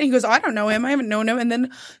get in on that? He goes, oh, I don't know him. I haven't known him. And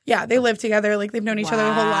then, yeah, they live together. Like, they've known each other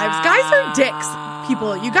their whole lives. Guys are dicks,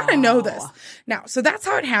 people. You got to know this. Now, so that's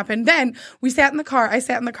how it happened. Then we sat in the car. I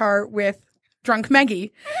sat in the car with drunk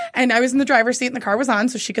Maggie. And I was in the driver's seat and the car was on,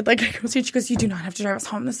 so she could like go see. She goes, "You do not have to drive us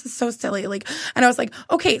home. This is so silly." Like, and I was like,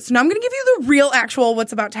 "Okay, so now I'm going to give you the real actual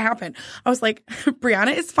what's about to happen." I was like,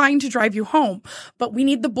 "Brianna is fine to drive you home, but we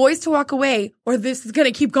need the boys to walk away or this is going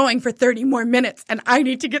to keep going for 30 more minutes and I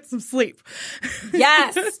need to get some sleep."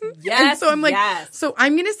 Yes. And so I'm like, yes. so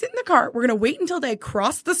I'm going to sit in the car. We're going to wait until they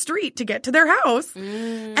cross the street to get to their house.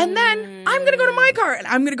 And then I'm going to go to my car and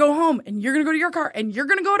I'm going to go home and you're going to go to your car and you're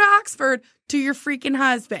going to go to Oxford to your freaking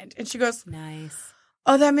husband. And she goes, Nice.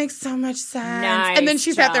 "Oh, that makes so much sense." Nice, and then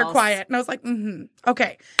she sat there Chels. quiet. And I was like,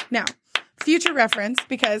 okay. Now, future reference,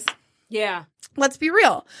 because Yeah. let's be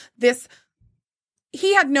real.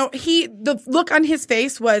 The look on his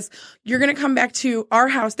face was, "You're going to come back to our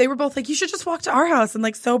house." They were both like, "You should just walk to our house and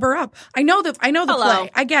like sober up." I know the Hello. play.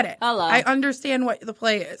 I get it. Hello. I understand what the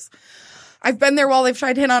play is. I've been there while they've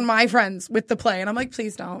tried to hit on my friends with the play. And I'm like,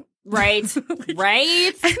 please don't. Right.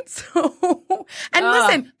 Right. And so, and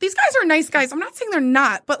listen, these guys are nice guys. I'm not saying they're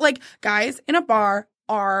not, but like guys in a bar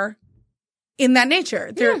are in that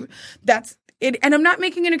nature. That's it. And I'm not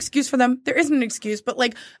making an excuse for them. There isn't an excuse, but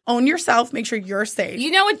like own yourself, make sure you're safe.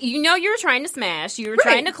 You know what? You know you're trying to smash. You were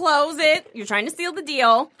trying to close it. You're trying to seal the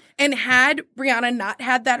deal. And had Brianna not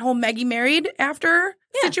had that whole Maggie married after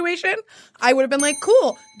situation, I would have been like,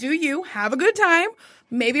 cool, do you have a good time?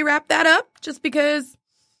 Maybe wrap that up just because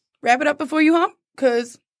wrap it up before you hump.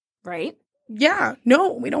 Because, Right? yeah,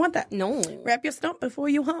 no, we don't want that. No. Wrap your stump before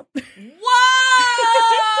you hump. Whoa!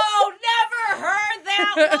 Never heard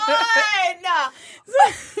that one.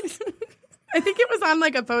 I think it was on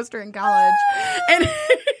like a poster in college. And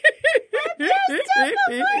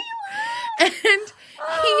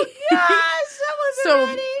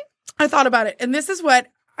so I thought about it. And this is what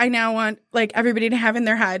I now want like everybody to have in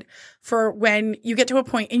their head for when you get to a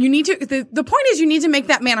point and you need to, the point is you need to make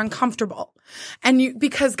that man uncomfortable. And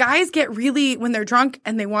because guys get really, when they're drunk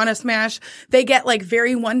and they want to smash, they get like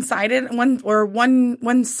very one-sided on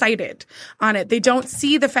it. They don't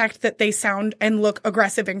see the fact that they sound and look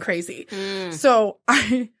aggressive and crazy. So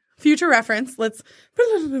future reference, none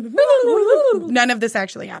of this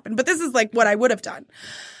actually happened, but this is like what I would have done.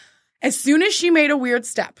 As soon as she made a weird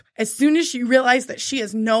step, as soon as she realized that she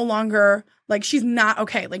is no longer, like, she's not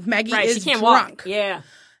okay. Like, Maggie is she can't drunk. walk. Yeah.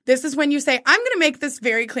 This is when you say, I'm going to make this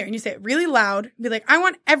very clear. And you say it really loud. Be like, I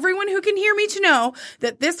want everyone who can hear me to know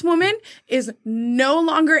that this woman is no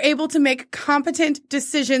longer able to make competent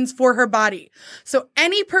decisions for her body. So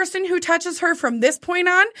any person who touches her from this point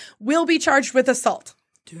on will be charged with assault.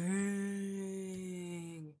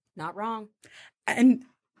 Dang. Not wrong. And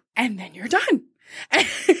then you're done.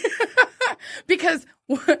 because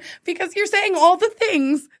you're saying all the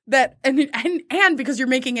things that and because you're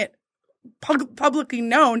making it publicly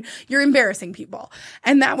known, you're embarrassing people,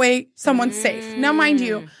 and that way someone's safe. Now, mind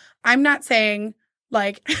you, I'm not saying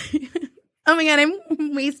like, oh my God,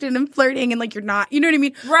 I'm wasted and flirting and like you're not. You know what I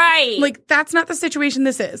mean? Right. Like that's not the situation.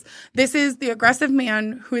 This is the aggressive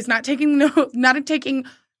man who is not taking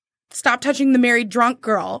stop touching the married drunk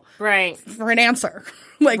girl Right. for an answer.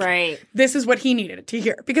 Like, Right. This is what he needed to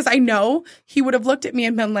hear. Because I know he would have looked at me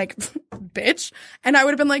and been like, bitch. And I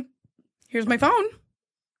would have been like, here's my phone.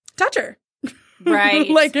 Touch her. Right.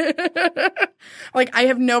 like I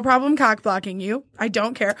have no problem cock blocking you. I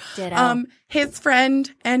don't care. Ditto. His friend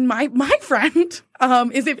and my friend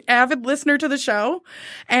is an avid listener to the show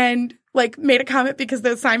and like made a comment because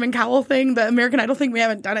the Simon Cowell thing, the American Idol thing, we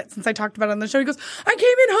haven't done it since I talked about it on the show. He goes, I came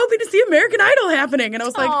in hoping to see American Idol happening. And I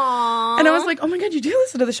was like, oh my God, you do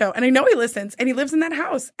listen to the show. And I know he listens and he lives in that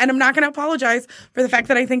house. And I'm not going to apologize for the fact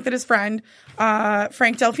that I think that his friend,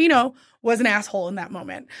 Frank Delfino, was an asshole in that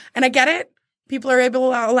moment. And I get it. People are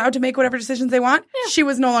allowed to make whatever decisions they want. Yeah. She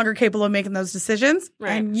was no longer capable of making those decisions.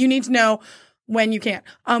 Right. And you need to know when you can't.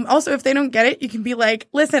 Also, if they don't get it, you can be like,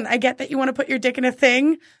 listen, I get that you want to put your dick in a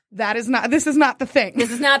thing. This is not the thing.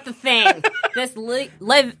 This is not the thing. This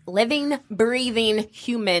living, breathing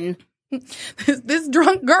human. This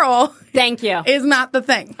drunk girl. Thank you. Is not the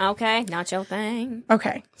thing. Okay. Not your thing.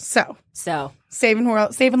 Okay. So. Saving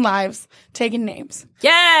lives, taking names.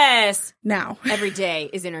 Yes. Now. Every day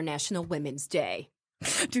is International Women's Day.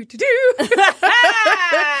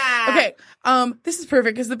 Okay. This is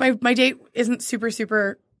perfect because my date isn't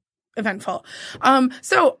super eventful.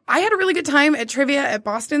 So I had a really good time at trivia at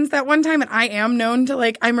Boston's that one time, and I am known to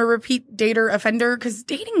like, I'm a repeat dater offender because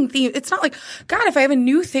dating theme, it's not like, God, if I have a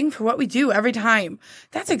new thing for what we do every time,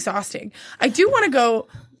 that's exhausting. I do want to go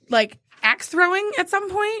like axe throwing at some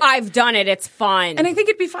point. I've done it. It's fun. And I think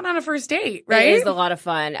it'd be fun on a first date, right? It is a lot of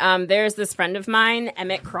fun. There's this friend of mine,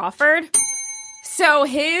 Emmett Crawford. So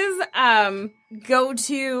his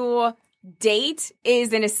go-to date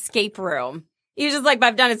is an escape room. He was just like,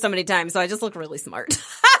 I've done it so many times, so I just look really smart.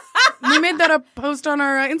 We made that a post on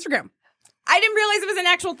our Instagram. I didn't realize it was an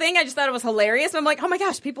actual thing. I just thought it was hilarious. I'm like, oh my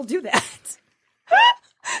gosh, people do that.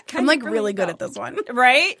 I'm like really good at this one.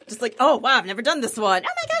 Right? Just like, oh wow, I've never done this one. Oh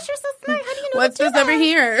my gosh, you're so smart. How do you know What's to do this over that?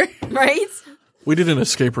 here? Right? We did an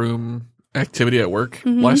escape room activity at work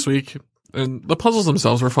last week, and the puzzles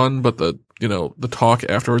themselves were fun, but the talk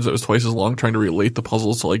afterwards that was twice as long trying to relate the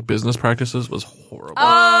puzzles to like business practices was horrible.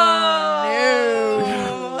 Oh,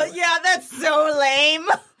 yeah, that's so lame.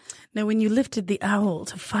 Now, when you lifted the owl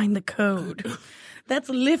to find the code, that's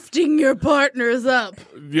lifting your partners up.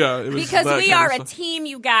 Yeah, it was Because that we kind are of a stuff. team,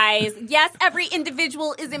 you guys. Yes, every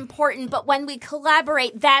individual is important, but when we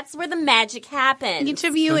collaborate, that's where the magic happens. Each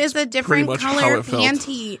of you is a different pretty much how color it felt.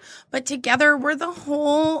 panty, but together we're the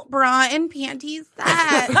whole bra and panties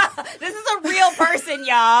set. This is a real person,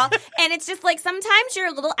 y'all. And it's just like sometimes you're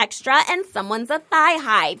a little extra and someone's a thigh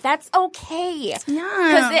high. That's okay. Because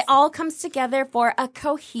Yeah. it all comes together for a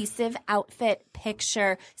cohesive outfit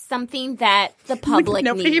picture, something that the public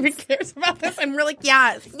Nobody needs. even cares about this, and we're like,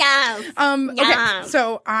 yes. Yes. Okay, Yes.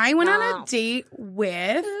 so I went on a Wow. date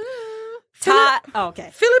with Okay.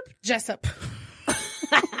 Philip Jessup.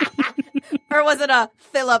 Or was it a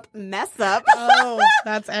Philip mess up? Oh,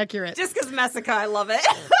 that's accurate. Just because Messica, I love it.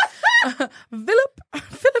 Philip.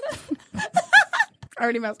 I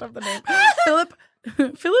already messed up the name.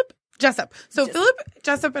 Philip Jessup. So Philip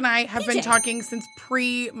Jessup and I have been talking since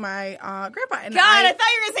pre my grandpa. And God, I thought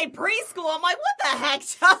you were going to say preschool. I'm like, what the heck,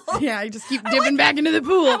 Charles? yeah, I just keep dipping back into the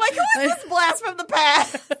pool. I'm like, who is this blast from the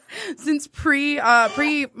past? Since pre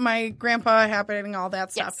my grandpa happening, all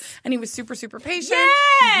that stuff. Yes. And he was super, super patient.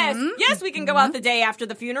 Yes. Yes, we can go out the day after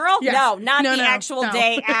the funeral. Yes. No, not No, the no, actual no.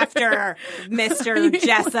 day after Mr.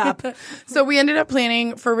 Jessup. So we ended up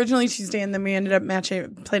planning for originally Tuesday, and then we ended up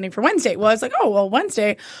planning for Wednesday. Well, I was like, oh, well,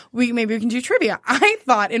 Wednesday, maybe we can do trivia. I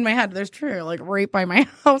thought in my head, there's trivia like right by my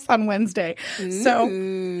house on Wednesday. So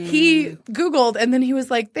he Googled, and then he was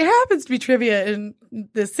like, there happens to be trivia in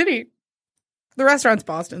this city. The restaurant's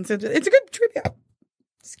Boston, so it's a good trivia.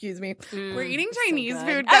 Excuse me. We're eating Chinese food,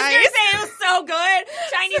 I was guys. going to say it was so good.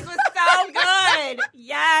 Chinese was so good.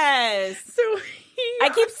 Yes. So I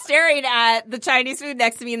keep staring at the Chinese food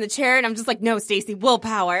next to me in the chair, and I'm just like, no, Stacey,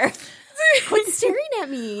 willpower. Quit staring at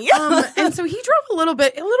me. and so he drove a little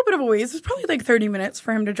bit of a ways. It was probably like 30 minutes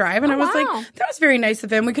for him to drive, and I was wow. like, that was very nice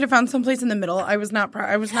of him. We could have found someplace in the middle. I was not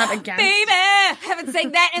against. Baby, haven't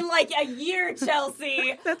sang that in like a year,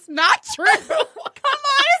 Chelsea. That's not true. Come on,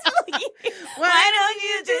 it's like, why don't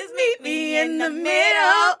you just meet me in the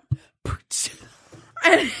middle?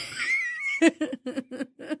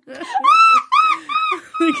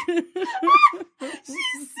 She's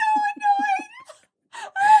so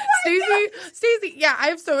annoying. Stacey, yeah, I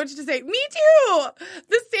have so much to say. Me too.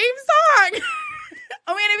 The same song.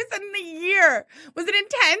 Oh man, I haven't said in a year. Was it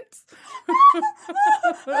intense? Oh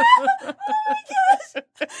my gosh. The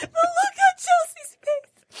look on Chelsea's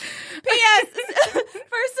face. P.S.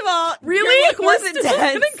 First of all, Really? your look was We're still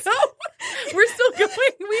intense. gonna go. We're still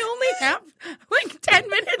going. We only have like 10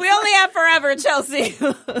 minutes. We only have forever, Chelsea.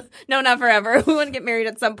 No, not forever. We want to get married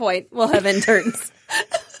at some point. We'll have interns.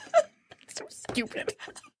 So stupid.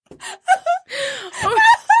 What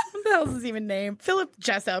the hell is his even name? Philip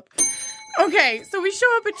Jessup. Okay, so we show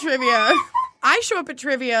up at trivia. I show up at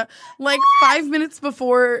trivia like 5 minutes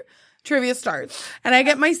before trivia starts, and I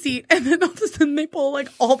get my seat, and then all of a sudden they pull like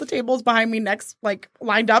all the tables behind me next, like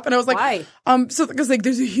lined up, and I was like, Why? So because like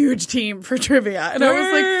there's a huge team for trivia, and I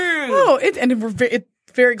was like, oh, it's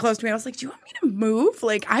very close to me. I was like, do you want me to move?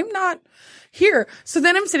 Like I'm not here. So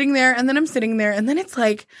then I'm sitting there, and then I'm sitting there, and then it's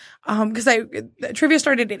like, because trivia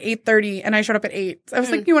started at 8:30, and I showed up at 8. So I was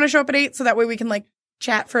like, you want to show up at 8 so that way we can like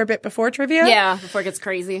chat for a bit before trivia? Yeah, before it gets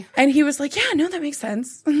crazy. And he was like, yeah, no, that makes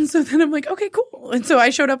sense. And so then I'm like, okay, cool. And so I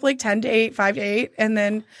showed up like 10 to 8, 5 to 8. And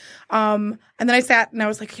then I sat and I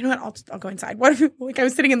was like, you know what? I'll go inside. What if, like, I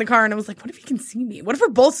was sitting in the car and I was like, what if he can see me? What if we're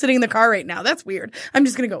both sitting in the car right now? That's weird. I'm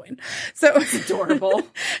just going to go in. So it's adorable.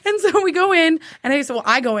 And so we go in, and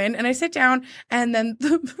I go in and I sit down, and then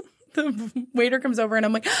the waiter comes over, and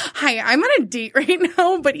I'm like, hi, I'm on a date right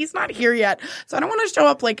now, but he's not here yet. So I don't want to show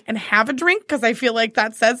up like and have a drink, because I feel like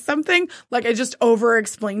that says something. Like I just over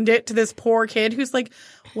explained it to this poor kid who's like,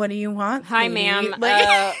 what do you want? Hi, lady?" ma'am.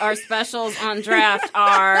 Like, Our specials on draft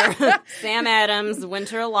are Sam Adams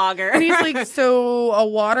Winter Lager. and he's like, so a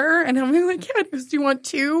water? And I'm like, yeah. And he goes, do you want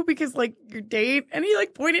 2? Because like your date. And he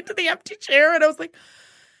like pointed to the empty chair, and I was like,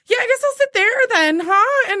 yeah, I guess I'll sit there then,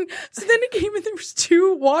 huh? And so then it came, and there was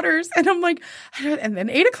 2 waters, and I'm like, and then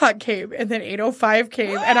 8 o'clock came, and then 8:05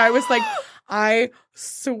 came, and I was like, I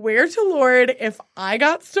swear to Lord, if I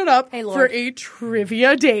got stood up Hey, for Lord. a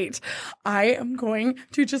trivia date, I am going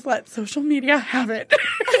to just let social media have it.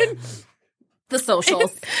 The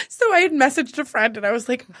socials. So I had messaged a friend and I was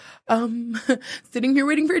like, sitting here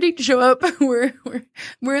waiting for a date to show up. We're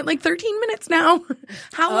at like 13 minutes now.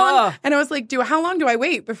 How long? Ugh. And I was like, how long do I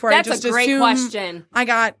wait before That's I just a great assume question. I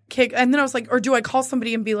got kicked? And then I was like, or do I call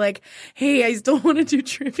somebody and be like, hey, I still want to do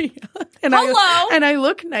trivia. And Hello. I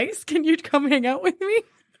look nice. Can you come hang out with me?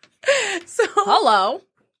 So Hello.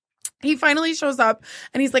 he finally shows up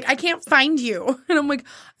and he's like, I can't find you. And I'm like,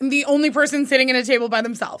 I'm the only person sitting at a table by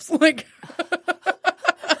themselves. Like,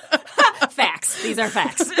 Facts. These are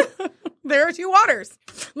facts. there are 2 waters.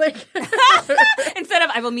 Like, Instead of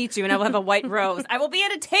I will meet you and I will have a white rose, I will be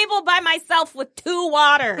at a table by myself with 2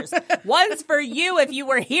 waters. One's for you if you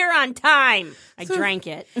were here on time. I drank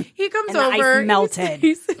it. he comes And the ice over. melted.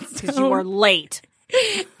 He sits Because you were down. late.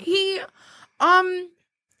 He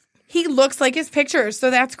looks like his pictures, so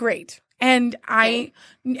that's great. And we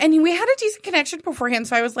had a decent connection beforehand,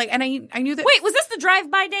 so I was like, and I knew that. Wait, was this the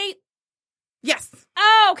drive-by date? Yes.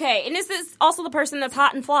 Oh, okay. And is this also the person that's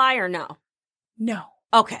hot and fly or no? No.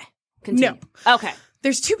 Okay. Continue. No. Okay.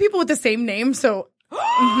 There's 2 people with the same name, so. So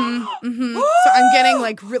I'm getting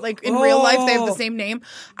like in real life they have the same name,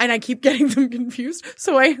 and I keep getting them confused.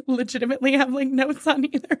 So I legitimately have like notes on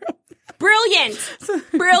either of them. Brilliant.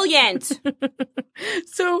 Brilliant.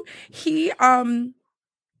 So he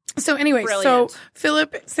so anyway, Brilliant. so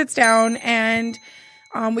Philip sits down and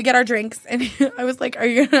we get our drinks and I was like, are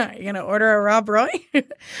you gonna order a Rob Roy?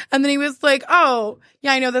 And then he was like, oh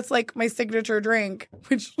yeah, I know that's like my signature drink,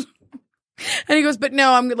 which and he goes, but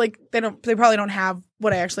no, I'm like they probably don't have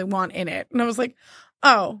what I actually want in it. And I was like,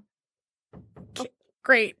 oh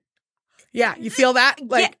great. Yeah, you feel that?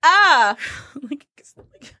 Like, like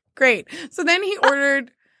great. So then he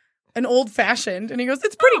ordered an old fashioned and he goes,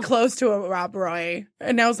 it's pretty close to a Rob Roy.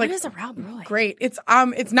 And I was like, What is a Rob Roy? great. It's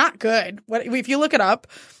not good. What if you look it up,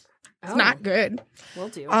 it's not good. Will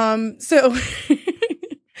do. So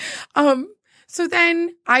so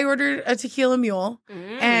then I ordered a tequila mule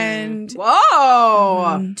and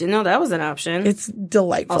Whoa. Didn't know that was an option. it's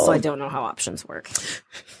delightful. Also, I don't know how options work.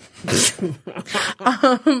 It's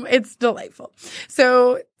delightful.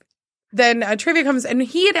 So then trivia comes and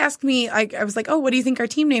he had asked me, I was like, oh, what do you think our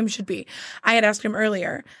team name should be? I had asked him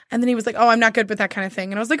earlier. And then he was like, oh, I'm not good with that kind of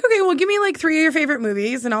thing. And I was like, okay, well, give me like 3 of your favorite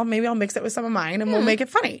movies and maybe I'll mix it with some of mine and we'll make it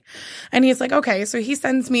funny. And he's like, okay. So he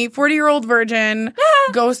sends me 40-Year-Old Virgin,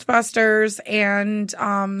 Ghostbusters, and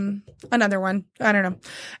another one. I don't know.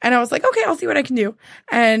 And I was like, okay, I'll see what I can do.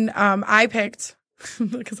 And I picked,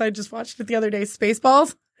 because I just watched it the other day,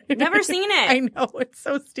 Spaceballs. Never seen it. I know, it's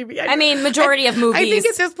so stupid. I mean, majority of movies. I think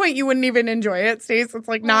at this point you wouldn't even enjoy it, Stace. It's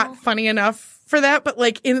like not funny enough for that, but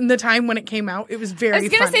like in the time when it came out, it was very I was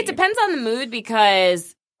going to say funny. it depends on the mood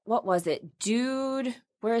because, what was it? Dude,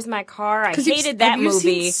 Where's My Car? I hated that have you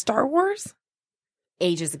movie seen Star Wars?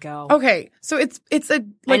 ages ago. Okay, so it's a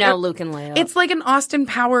like I know Luke and Leia. it's like an Austin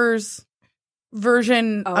Powers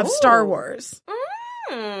version of Star Wars.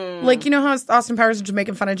 Mm. Like, you know how Austin Powers is just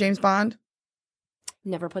making fun of James Bond?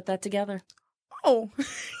 Never put that together. Oh.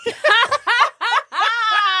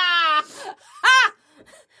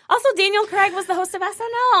 Also, Daniel Craig was the host of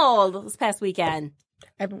SNL this past weekend.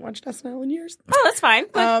 I haven't watched SNL in years. Oh, that's fine.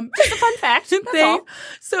 But just a fun fact. That's all.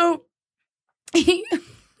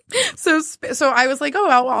 So I was like, oh,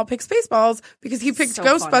 I'll pick Spaceballs because he picked So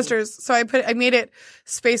Ghostbusters. So I made it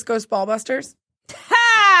Space Ghost Ballbusters.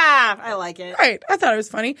 Ha! I like it. Right. I thought it was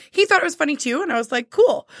funny. He thought it was funny too, and I was like,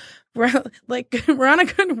 cool. We're on a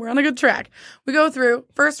good track. We go through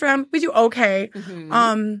first round, we do okay. Mm-hmm.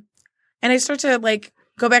 And I start to like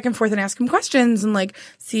go back and forth and ask him questions and like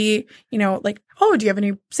see, like, oh, do you have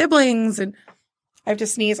any siblings? And I have to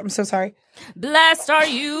sneeze. I'm so sorry. Blessed are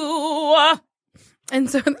you. And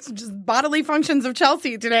so this is just bodily functions of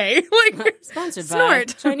Chelsea today. Like Sponsored snort,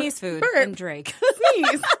 by Chinese food burp, and Drake.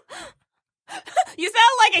 sneeze. You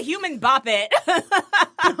sound like a human boppet.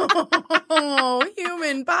 Oh,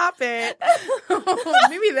 human bop it. Oh,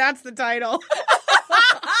 maybe that's the title.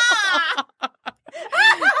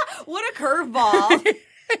 What a curveball.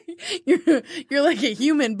 You're like a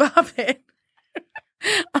human bop it.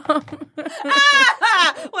 When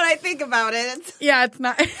I think about it. Yeah, it's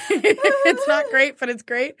not it's not great, but it's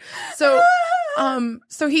great. So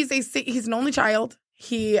so he's an only child.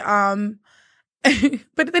 He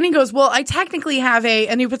but then he goes, well, I technically have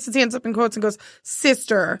and he puts his hands up in quotes and goes,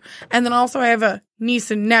 sister. And then also I have a niece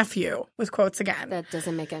and nephew with quotes again. That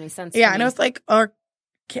doesn't make any sense. Yeah, to and me. I was like,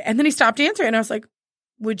 okay. And then he stopped answering and I was like,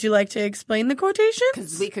 would you like to explain the quotation?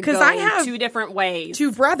 Because we could go I have two different ways.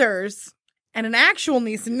 2 brothers and an actual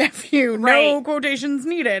niece and nephew. No Right. quotations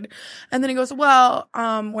needed. And then he goes, well,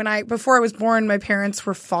 before I was born, my parents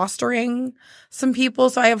were fostering some people.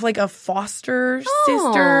 So I have like a foster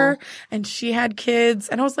sister and she had kids.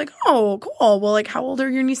 And I was like, oh, cool. Well, like, how old are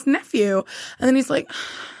your niece and nephew? And then he's like,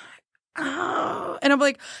 oh. And I'm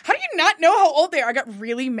like, how do you not know how old they are? I got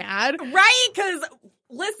really mad. Right? Because,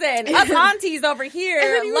 listen, us aunties over And here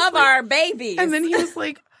then he was love like- our babies. And then he was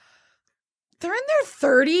like, they're in their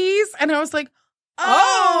 30s. And I was like,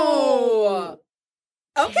 oh.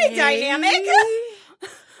 Okay, dynamic.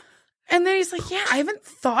 And then he's like, yeah, I haven't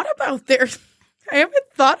thought about their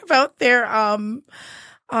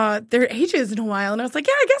ages in a while. And I was like,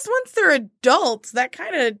 yeah, I guess once they're adults, that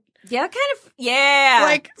kind of Yeah, yeah.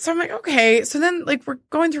 like, so I'm like, okay. So then like we're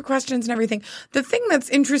going through questions and everything. The thing that's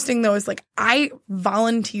interesting though is like I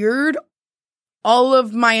volunteered all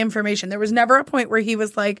of my information. There was never a point where he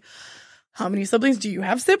was like, how many siblings do you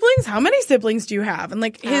have? Siblings? How many siblings do you have? And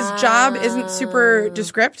like his job isn't super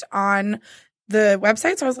descript on the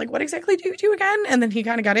website. So I was like, what exactly do you do again? And then he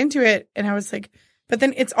kind of got into it and I was like, but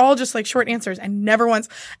then it's all just like short answers and never once.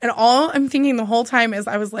 And all I'm thinking the whole time is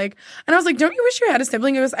I was like, don't you wish you had a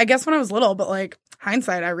sibling? It was, I guess when I was little, but like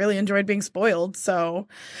hindsight, I really enjoyed being spoiled. So,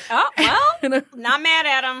 Oh, well, and, not mad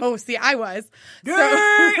at him. oh, see, I was. So,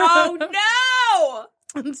 Oh, no.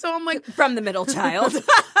 and so I'm like, From the middle child.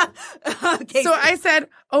 Okay. so I said,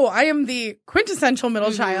 oh, I am the quintessential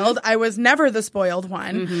middle child. I was never the spoiled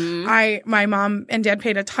one. My mom and dad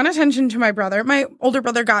paid a ton of attention to my brother. My older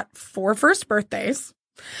brother got 4 first birthdays.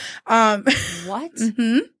 What?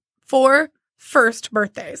 4 first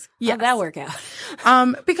birthdays. How'd that work out?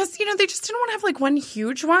 Because, they just didn't want to have like one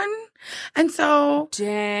huge one. And so,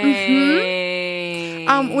 Dang.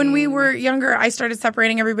 when we were younger, I started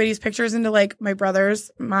separating everybody's pictures into like my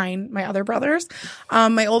brothers, mine, my other brothers.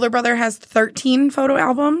 My older brother has 13 photo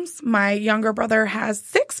albums. My younger brother has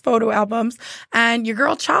 6 photo albums. And your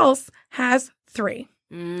girl Charles has 3.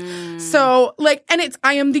 So like, and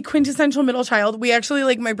I am the quintessential middle child. We actually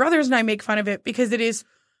like my brothers and I make fun of it because it is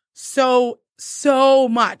so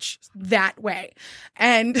much that way.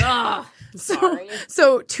 And Sorry.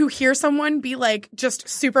 so to hear someone be like just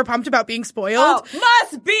super pumped about being spoiled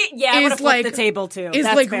Must be. Yeah, I is would have flipped like the table too. is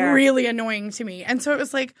That's like fair. really annoying to me. And so it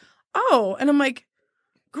was like, oh, and I'm like,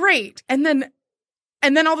 great. And then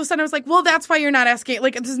all of a sudden I was like, well, that's why you're not asking.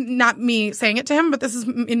 Like, this is not me saying it to him, but this is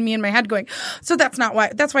in me in my head going, so that's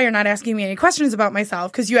why you're not asking me any questions about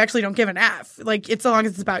myself because you actually don't give an F. Like, it's so long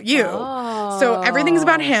as it's about you. So everything's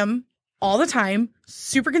about him all the time,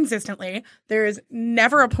 super consistently. There is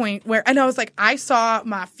never a point where, and I was like, I saw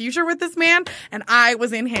my future with this man and I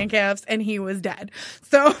was in handcuffs and he was dead.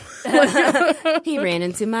 So He ran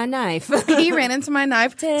into my knife. he ran into my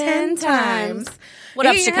knife 10 times. What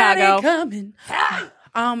up, He had Chicago? it coming.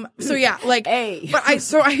 So yeah, like, Hey. but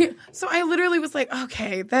I literally was like,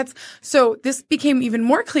 okay, so this became even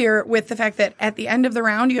more clear with the fact that at the end of the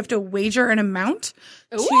round, you have to wager an amount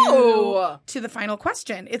to the final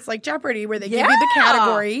question. It's like Jeopardy where they give you the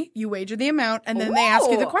category, you wager the amount, and then they ask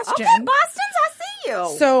you the question. Okay, Boston's, I see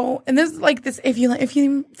you. So, and this is like this, if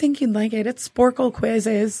you think you'd like it, it's Sporkle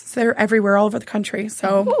quizzes. They're everywhere, all over the country.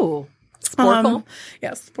 So, Ooh. Sporkle.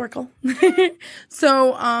 Yes, Sporkle.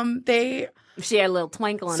 So, She had a little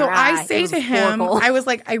twinkle in So her eye. I say It was to him, Sporkle. I was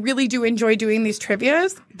like, I really do enjoy doing these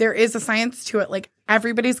trivias. There is a science to it. Like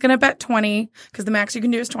everybody's going to bet 20 because the max you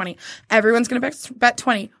can do is 20. Everyone's going to bet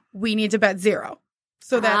 20. We need to bet 0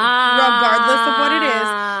 so that regardless of what it is,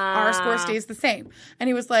 our score stays the same. And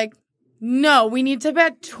he was like, no, we need to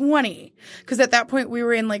bet 20 because at that point we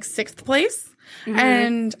were in like 6th place.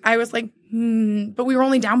 And I was like, but we were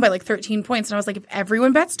only down by like 13 points. And I was like, if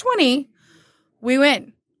everyone bets 20, we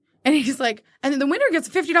win. And he's like, and then the winner gets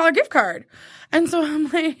a $50 gift card. And so I'm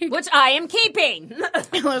like, Which I am keeping.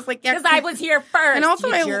 I was like, yeah. Because I was here first. And also,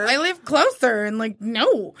 you I jerk. live closer, and like,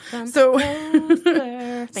 no. So,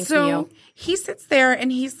 Thanks so to you. he sits there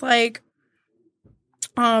and he's like,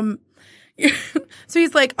 so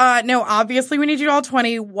he's like, no, obviously we need you to all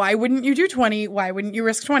 20. Why wouldn't you do 20? Why wouldn't you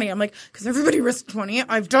risk 20? I'm like, because everybody risks 20.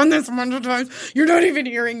 I've done this a bunch of times. You're not even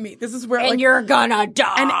hearing me. This is where And like, you're gonna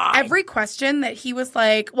die. and every question that he was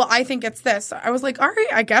like, well, I think it's this. I was like, all right,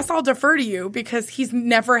 I guess I'll defer to you because he's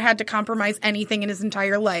never had to compromise anything in his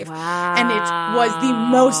entire life. Wow. And it was the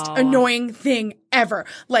most annoying thing ever.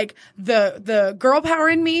 Like the girl power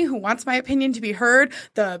in me who wants my opinion to be heard,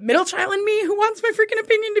 the middle child in me who wants my freaking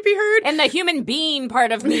opinion to be heard. And the human being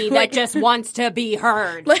part of me that just wants to be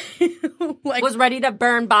heard. like Was ready to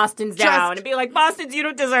burn Boston's down Just- and be like, Boston's, you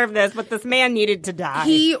don't deserve this, but this man needed to die.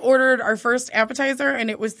 he ordered our first appetizer and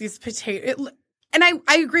it was these potato. and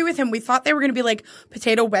I agree with him. We thought they were going to be like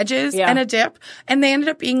potato wedges Yeah. and a dip, and they ended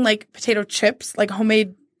up being like potato chips, like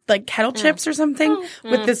homemade like kettle chips or something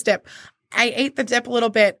with this dip. I ate the dip a little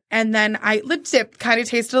bit, and then the dip kind of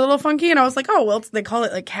tasted a little funky, and I was like, oh, well, they call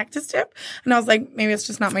it like cactus dip. And I was like, maybe it's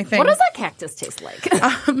just not my thing. What does that cactus taste like?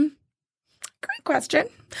 Great question.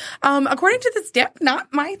 According to this dip, not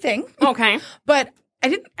my thing. Okay. But I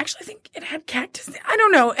didn't actually think it had cactus. I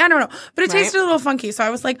don't know. But it tasted a little funky. So I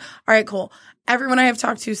was like, all right, cool. Everyone I have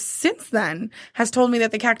talked to since then has told me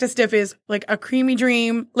that the cactus dip is like a creamy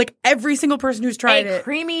dream. Like every single person who's tried A it.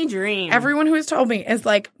 creamy dream. Everyone who has told me is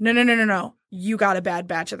like, no. You got a bad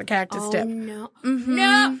batch of the cactus dip. No.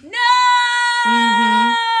 Mhm. No.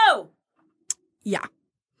 Yeah.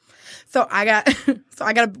 So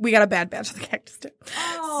we got a bad batch of the cactus dip.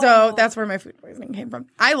 Oh. So that's where my food poisoning came from.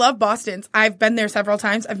 I love Boston's. I've been there several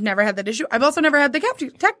times. I've never had that issue. I've also never had the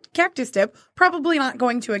cactus dip. Probably not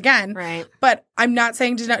going to again. Right. But I'm not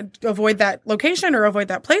saying to not avoid that location or avoid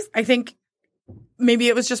that place. I think maybe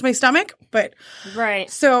it was just my stomach, but Right.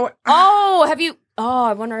 so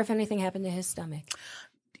I wonder if anything happened to his stomach.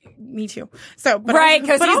 me too. So, but Right,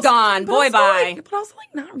 'cause but he's also- gone. but Boy, also, bye. But also,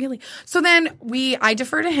 not really. So then I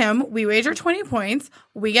defer to him. We wager 20 points.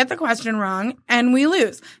 We get the question wrong, and we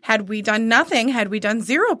lose. Had we done nothing, had we done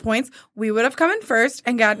 0 points, we would have come in first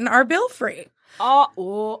and gotten our bill free. You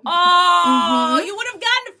would have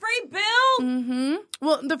gotten a free bill? Mm-hmm.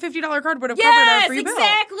 Well, the $50 card would have covered our Yes, free bill.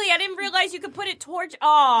 exactly. I didn't realize you could put it towards.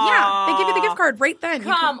 Oh, Yeah, they give you the gift card right then. You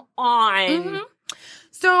Come on. Mhm.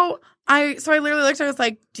 So I literally looked. I was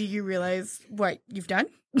like, "Do you realize what you've done?"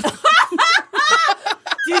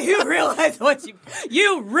 Do you realize what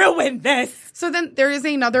you ruined this? So then there is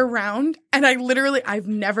another round, and I've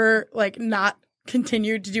never not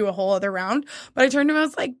continued to do a whole other round. But I turned to him, I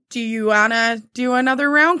was like, do you wanna do another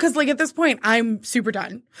round? Because at this point, I'm super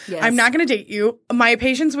done. Yes. I'm not gonna date you. My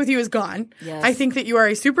patience with you is gone. Yes. I think that you are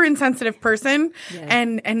a super insensitive person, Yes.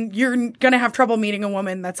 and you're gonna have trouble meeting a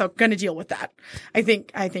woman that's gonna deal with that. I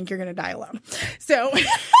think you're gonna die alone. So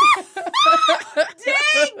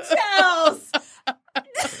Details.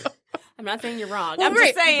 I'm not saying you're wrong. Well, I'm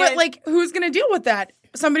right, just saying. but who's gonna deal with that?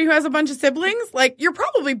 Somebody who has a bunch of siblings? You're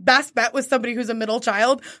probably best bet with somebody who's a middle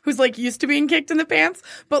child who's used to being kicked in the pants,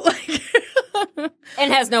 but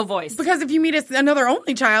and has no voice. because if you meet another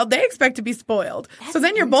only child, they expect to be spoiled. So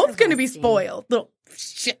then you're both going to be interesting. spoiled, little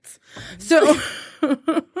shits. So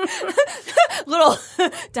Little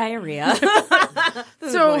diarrhea.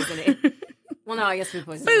 So- Poisoning. Well, no, I guess food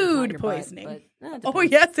poisoning. Food poisoning. It oh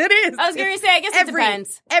depends. yes, it is. I was going to say, I guess it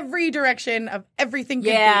depends. Every direction of everything.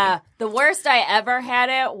 Could Yeah. be. The worst I ever had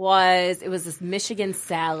it was this Michigan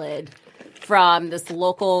salad from this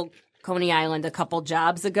local Coney Island a couple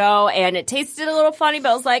jobs ago, and it tasted a little funny,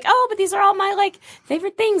 but I was like, oh, but these are all my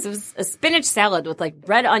favorite things. It was a spinach salad with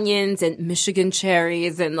red onions and Michigan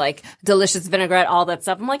cherries and delicious vinaigrette, all that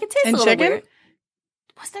stuff. I'm like, it tastes And a little chicken? weird.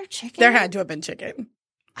 Was there chicken? There had to have been chicken.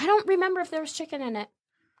 I don't remember if there was chicken in it.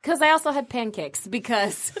 Because I also had pancakes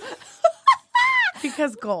because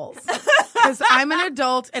Because goals. Because I'm an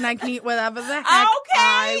adult and I can eat whatever the heck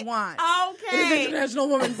I want. It is Okay. International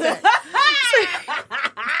Women's Day.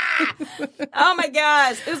 Oh my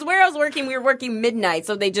gosh. It was where I was working. We were working midnight,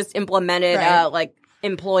 so they just implemented Right.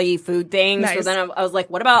 employee food things. So Nice. then I was like,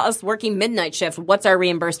 what about us working midnight shift? What's our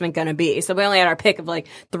reimbursement going to be? So we only had our pick of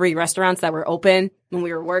 3 restaurants that were open when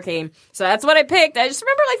we were working. So that's what I picked. I just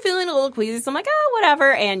remember feeling a little queasy. So I'm like, oh,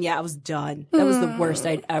 whatever. And yeah, I was done. That was the worst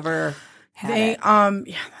I'd ever had. They,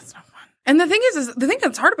 yeah, that's not fun. And the thing is the thing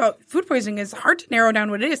that's hard about food poisoning is hard to narrow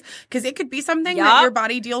down what it is because it could be something that Yup. your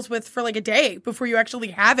body deals with for a day before you actually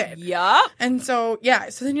have it. Yup. And so,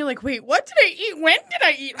 so then you're like, wait, what did I eat? When did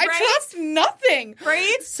I eat? I Right? trust nothing.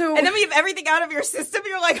 Right? So- and then when you have everything out of your system,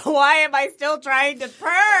 you're like, why am I still trying to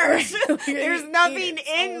purge? There's I nothing eat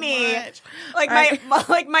in so me. much.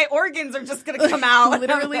 My organs are just gonna come out.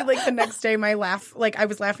 Literally, the next day, my laugh, I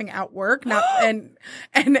was laughing at work, not and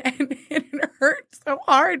it hurt so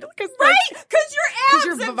hard because Right? Because your abs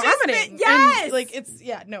you're have vomiting. just been, yes. And, it's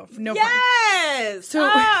no fun. yes. So-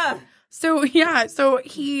 Ah. So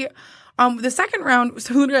he, the second round.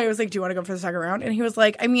 So literally, I was like, "Do you want to go for the second round?" And he was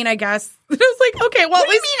like, "I mean, I guess." And I was like, "Okay, well, What at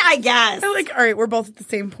do you least." mean, I guess? I'm like, all right, we're both at the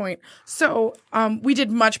same point. So, we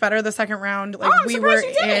did much better the second round. I'm we were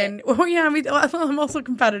surprised you did. in. Oh yeah, I'm also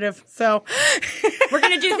competitive, so We're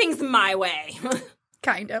going to do things my way.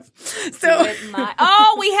 kind of. So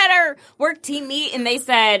We had our work team meet and they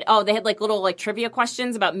said, they had little trivia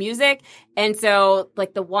questions about music. And so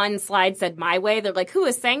the one slide said My Way. They're like, who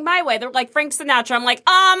has sang My Way? They're like, Frank Sinatra. I'm like,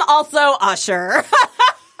 also Usher.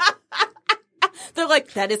 They're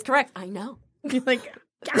like, that is correct. I know. you're like,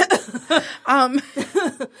 But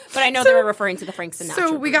I know they were referring to the Frank Sinatra.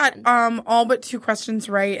 So we got version. all but 2 questions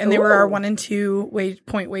right, and they were our Ooh. 1 and 2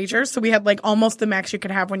 point wagers. So we had like almost the max you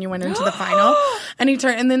could have when you went into the final. And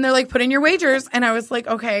then they're like, put in your wagers, and I was like,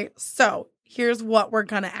 okay, so here's what we're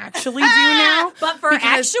gonna actually do now. But for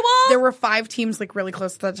Because actual? there were 5 teams like really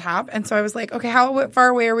close to the top, and so I was like, okay, how far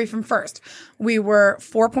away are we from first? We were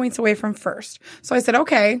 4 points away from first. So I said,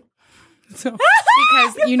 okay. So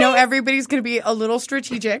because everybody's going to be a little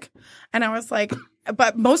strategic, and I was like,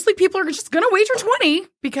 but mostly people are just going to wager 20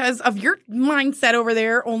 because of your mindset over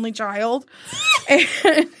there, only child.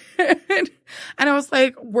 And I was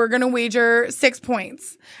like, we're going to wager 6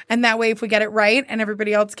 points. And that way, if we get it right and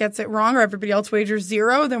everybody else gets it wrong or everybody else wagers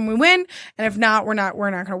 0, then we win. And if not, we're not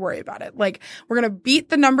going to worry about it. Like, we're going to beat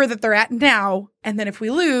the number that they're at now. And then if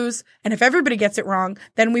we lose and if everybody gets it wrong,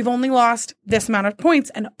 then we've only lost this amount of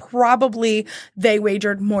points. And probably they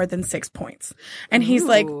wagered more than 6 points. And he's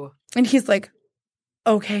like,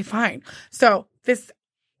 okay, fine. So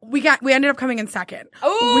we ended up coming in second.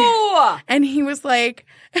 Ooh. And he was like,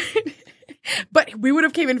 but we would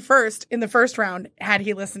have came in first in the first round had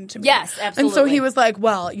he listened to me. Yes, absolutely. And so he was like,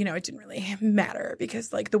 well, it didn't really matter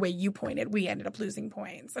because like the way you pointed, we ended up losing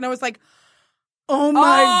points. And I was like, oh my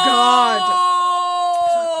God.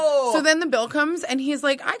 Oh. So then the bill comes and he's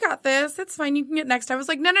like, I got this. It's fine. You can get next. I was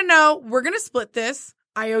like, no. We're going to split this.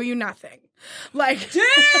 I owe you nothing. Like, Dang,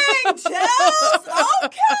 Jess.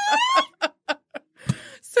 Okay.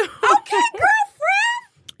 So, Okay,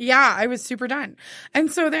 girlfriend. yeah, I was super done.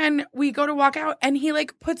 And so then we go to walk out and he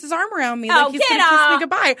like puts his arm around me like he's get going to kiss off. me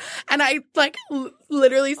goodbye. And I like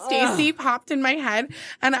literally Stacy popped in my head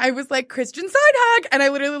and I was like, Christian side hug. And I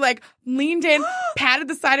literally like leaned in, patted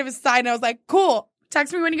the side of his side and I was like, cool.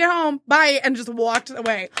 Text me when you get home. Bye. And just walked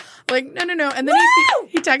away. Like, no. And then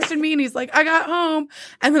he texted me and he's like, I got home.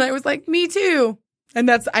 And then I was like, me too. And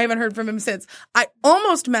I haven't heard from him since. I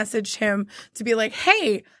almost messaged him to be like,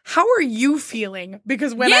 hey, how are you feeling?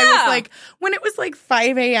 Because when it was like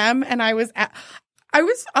 5 a.m. and I was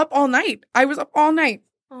up all night. I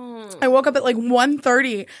woke up at like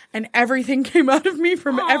 1:30 and everything came out of me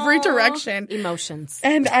from every direction. Emotions.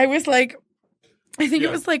 And I was like, I think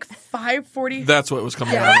it was like 5:40. That's what was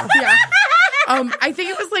coming out. Yeah. I think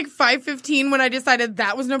it was like 5:15 when I decided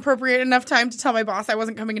that was an appropriate enough time to tell my boss I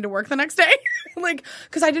wasn't coming into work the next day. Like,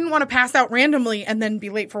 because I didn't want to pass out randomly and then be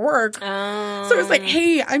late for work. So I was like,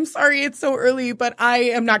 hey, I'm sorry it's so early, but I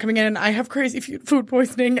am not coming in. I have crazy food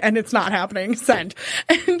poisoning and it's not happening. Send.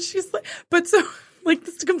 And she's like, but so... like,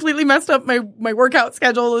 this completely messed up my workout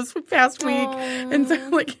schedule this past week. And so,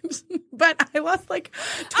 like, but I lost like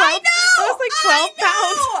 12, I lost like 12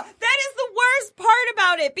 pounds. That is the worst part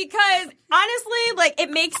about it because honestly, like,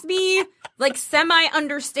 it makes me like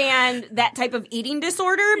semi-understand that type of eating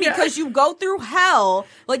disorder because you go through hell,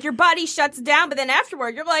 like your body shuts down, but then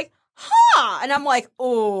afterward you're like, huh? And I'm like,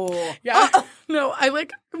 oh. Yeah. No, I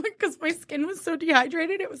because my skin was so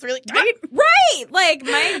dehydrated, it was really tight. Right. Like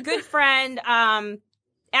my good friend,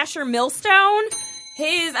 Asher Millstone,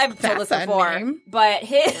 I've told this That's a before, name. but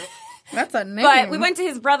That's a name. But we went to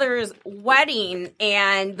his brother's wedding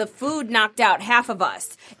and the food knocked out half of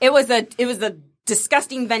us. It was a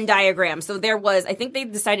disgusting Venn diagram. So I think they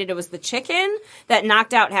decided it was the chicken that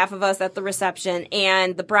knocked out half of us at the reception.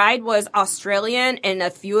 And the bride was Australian and a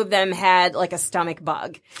few of them had like a stomach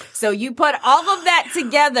bug. So you put all of that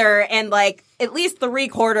together and like at least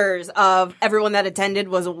 3/4 of everyone that attended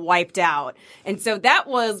was wiped out. And so that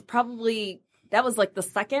was like the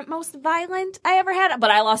second most violent I ever had, but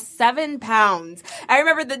I lost 7 pounds. I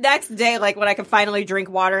remember the next day, like when I could finally drink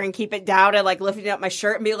water and keep it down and like lifting up my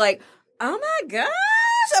shirt and be like, oh my gosh.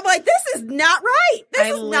 I'm like, this is not right.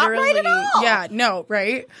 This is not right at all. Yeah, no,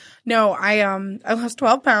 right? No, I lost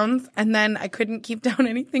 12 pounds and then I couldn't keep down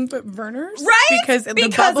anything but Vernors. Right? Because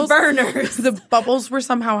the bubbles, Vernors. The bubbles were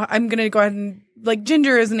somehow, I'm going to go ahead and, like,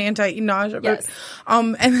 ginger is an anti-nausea. Yes.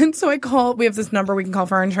 And then so we have this number we can call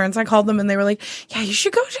for our insurance. I called them and they were like, yeah, you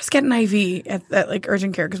should go just get an IV at like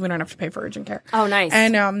urgent care because we don't have to pay for urgent care. Oh, nice.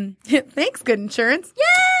 And, thanks, good insurance.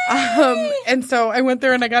 Yay! And so I went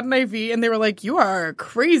there and I got an IV and they were like, you are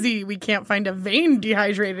crazy. We can't find a vein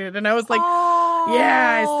dehydrated. And I was like,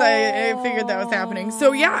 yeah, I figured that was happening.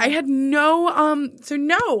 So yeah, I had no,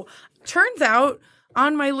 turns out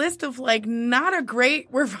on my list of like not a great,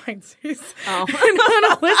 we're fine, sis.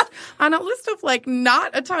 on a list of like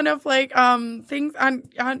not a ton of like things on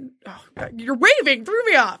you're waving, threw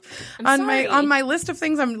me off. On my list of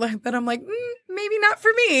things I'm like maybe not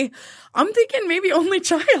for me. I'm thinking maybe only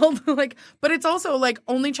child. Like, but it's also like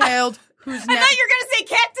only child who's I thought you were gonna say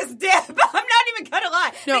cactus dip. I'm not even gonna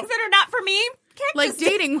lie. No. Things that are not for me. can't like just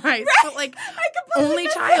dating wise, but like completely only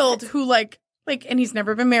missed child who like, and he's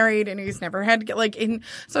never been married and he's never had, like,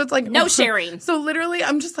 so it's like. No sharing. So literally,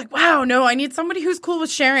 I'm just like, wow, no, I need somebody who's cool with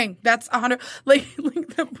sharing. That's 100, like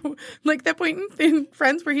that point in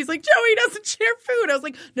Friends where he's like, Joey doesn't share food. I was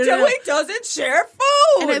like, no. Joey doesn't share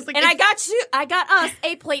food. And I was like, and I got us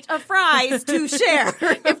a plate of fries to share.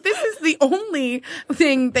 If this is the only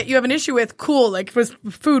thing that you have an issue with, cool, like was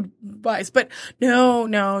food wise. But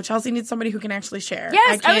no, Chelsea needs somebody who can actually share.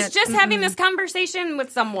 Yes, I was just having this conversation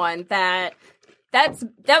with someone that's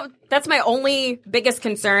my only biggest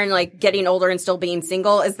concern, like getting older and still being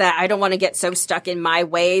single, is that I don't want to get so stuck in my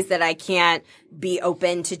ways that I can't be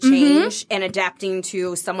open to change and adapting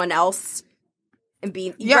to someone else and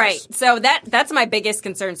being right. So that's my biggest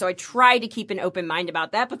concern. So I try to keep an open mind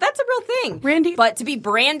about that, but that's a real thing. Randy? But to be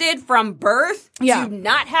branded from birth to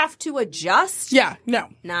not have to adjust. Yeah, no.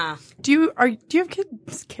 Nah. Do you have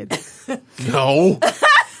kids? No.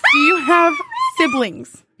 Do you have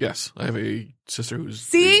siblings? Yes, I have a sister who's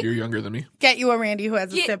See? a year younger than me. Get you a Randy who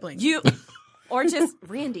has a sibling. Or just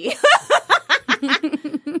Randy.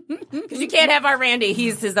 Because you can't have our Randy.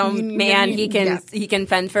 He's his own man. He can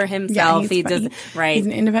fend for himself. He's does right. He's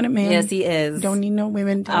an independent man. Yes, he is. Don't need no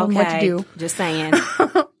women tell him what to do. Just saying.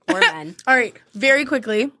 Or men. All right, very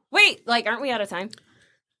quickly. Wait, aren't we out of time?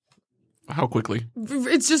 How quickly?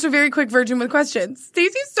 It's just a very quick virgin with questions.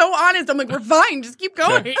 Stacey's so honest. I'm like, we're fine. Just keep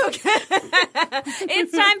going. Okay.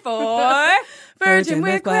 It's time for Virgin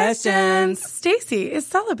with Questions. Stacey is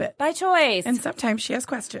celibate. By choice. And sometimes she has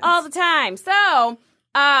questions. All the time. So,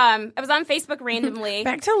 I was on Facebook randomly.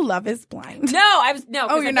 Back to Love is Blind. I you're feel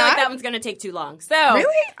like not? that one's going to take too long. So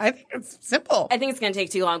Really? I think it's simple. I think it's going to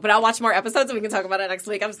take too long, but I'll watch more episodes and we can talk about it next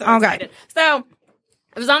week. I'm so Okay. excited. So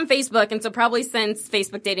I was on Facebook, and so probably since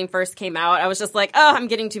Facebook dating first came out, I was just like, oh, I'm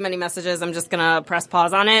getting too many messages. I'm just going to press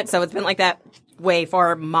pause on it. So it's been like that way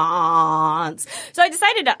for months. So I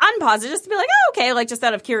decided to unpause it just to be like, oh, okay, like just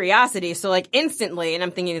out of curiosity. So like instantly, and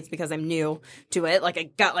I'm thinking it's because I'm new to it. Like I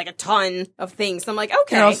got like a ton of things. So I'm like,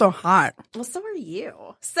 okay. You're also hot. Well, so are you.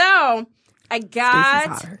 So I got.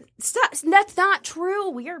 Stacey's hotter. Stop. That's not true.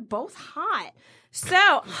 We are both hot. So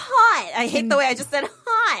hot. I hate the way I just said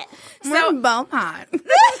hot. We're both hot.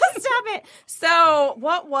 Stop it. So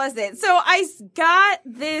what was it? So I got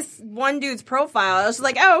this one dude's profile. I was just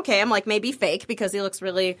like, oh, okay. I'm like, maybe fake because he looks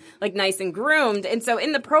really like nice and groomed. And so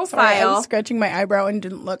in the profile, Sorry, I was scratching my eyebrow and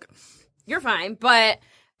didn't look. You're fine, but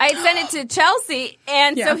I had sent it to Chelsea,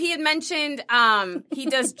 and Yeah. so he had mentioned he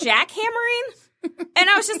does jackhammering. And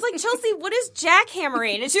I was just like, Chelsea, what is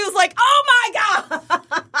jackhammering? And she was like, oh my God.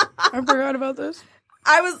 I forgot about this.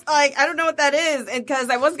 I was like, I don't know what that is. And because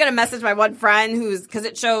I was going to message my one friend because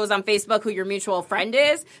it shows on Facebook who your mutual friend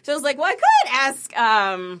is. So I was like, well, I could ask,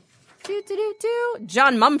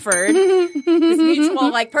 John Mumford, this mutual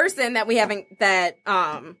like person that we haven't,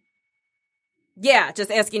 yeah, just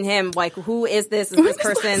asking him, like, who is this? Is this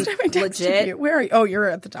person legit? Where are you? Oh, you're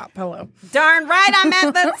at the top. Hello. Darn right, I'm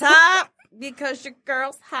at the top because your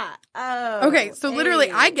girl's hot. Oh, Okay, so literally,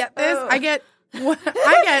 hey. I get this. Oh. I get what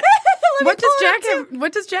what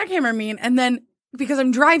does jackhammer mean? And then because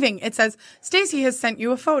I'm driving, it says Stacey has sent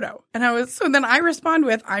you a photo, and then I respond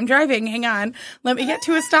with, I'm driving. Hang on, let me get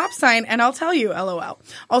to a stop sign, and I'll tell you. LOL.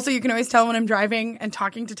 Also, you can always tell when I'm driving and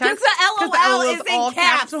talking to text. Because the LOL is all in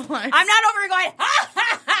caps. capitalized. I'm not over here going, ha,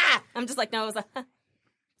 ha, ha. I'm just like, no, it was a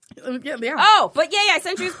Yeah. Oh, but yeah, I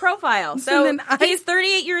sent you his profile. So then he's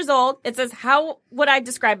 38 years old. It says, how would I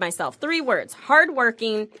describe myself? 3 words.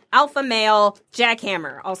 Hardworking, alpha male,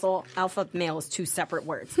 jackhammer. Also, alpha male is 2 separate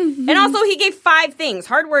words. And also, he gave 5 things.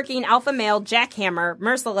 Hardworking, alpha male, jackhammer,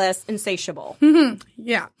 merciless, insatiable.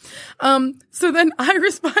 Yeah. So then I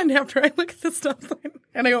respond after I look at the stop sign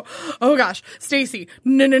and I go, oh gosh, Stacey,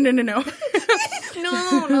 no. No.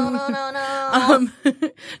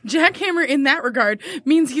 Jackhammer in that regard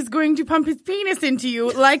means he's going to pump his penis into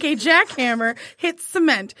you like a jackhammer hits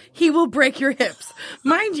cement. He will break your hips.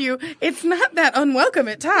 Mind you, it's not that unwelcome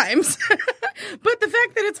at times. But the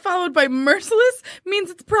fact that it's followed by merciless means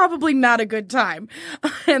it's probably not a good time.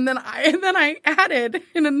 And then I added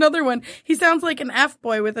in another one, he sounds like an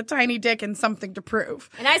F-boy with a tiny dick and something to prove.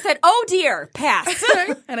 And I said, oh dear, pass.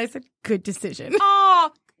 And I said, good decision. Oh,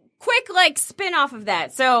 quick, spin off of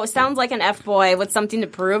that. So, sounds like an F-boy with something to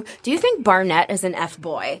prove. Do you think Barnett is an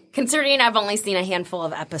F-boy? Considering I've only seen a handful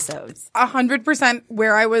of episodes. 100%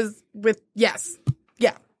 where I was with, yes.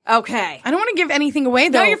 Yeah. Okay. I don't want to give anything away,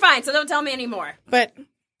 though. No, you're fine, so don't tell me anymore. But,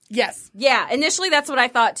 yes. Yeah, initially that's what I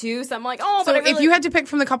thought, too. So I'm like, oh, So but I really... if you had to pick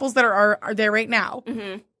from the couples that are there right now,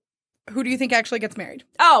 who do you think actually gets married?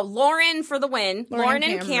 Oh, Lauren for the win. Lauren Lauren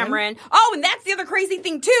and Cameron. Cameron. Oh, and that's the other crazy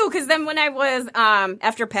thing too, because then when I was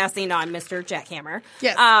after passing on Mr. Jackhammer,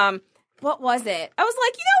 Yes. what was it? I was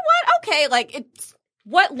like, you know what? Okay, like it's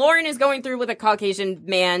what Lauren is going through with a Caucasian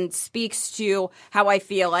man speaks to how I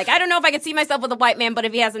feel. Like I don't know if I could see myself with a white man, but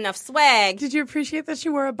if he has enough swag, Did you appreciate that she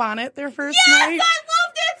wore a bonnet their first yes, night? I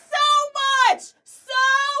loved it so much, so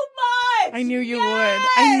much. I knew you Yes!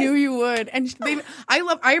 would. I knew you would. And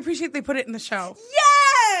I appreciate they put it in the show.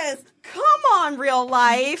 Yes, come on, real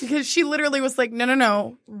life. Because she literally was like,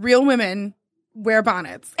 no. Real women wear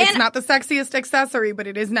bonnets. It's And- not the sexiest accessory, but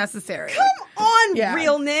it is necessary. On Yeah.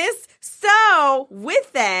 realness. So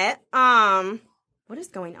with that, what is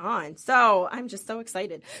going on? So I'm just so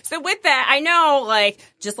excited. So with that, I know, like,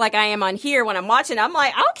 just like I am on here when I'm watching, I'm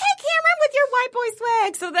like, okay, Cameron, with your white boy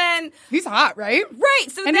swag. So then, He's hot, right? right.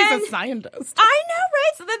 So And then, he's a scientist. I know,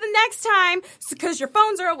 right? So then the next time, because your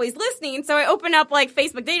phones are always listening, so I open up like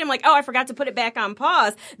Facebook Date. I'm like, oh, I forgot to put it back on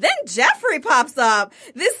pause. Then Jeffrey pops up,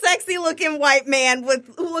 this sexy looking white man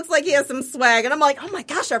who looks like he has some swag, and I'm like, oh my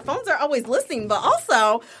gosh, our phones are always listening. But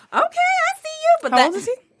also, okay, I see you. But How old is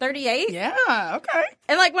he? 38. Yeah, okay.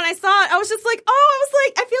 And like when I saw it, I was just like,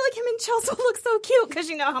 I feel like him and Chelsea look so cute because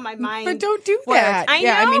you know how my mind. But don't do works. that. I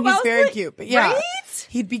yeah, know, I mean, but he's was very like, cute. But yeah, right?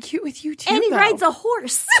 he'd be cute with you too. And he though. rides a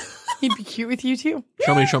horse. He'd be cute with you too.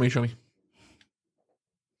 Show me.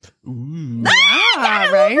 Ooh. Yeah,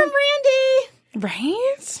 From right? Randy.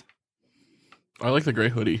 Right? I like the gray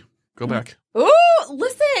hoodie. Go back. Ooh,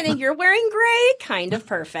 listen, you're wearing gray. Kind of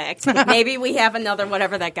perfect. Maybe we have another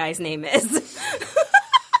whatever that guy's name is.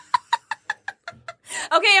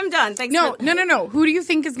 Okay, I'm done. Thanks. No. for- Who do you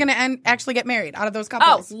think is going to actually get married out of those Oh,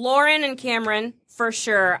 couples? Lauren and Cameron for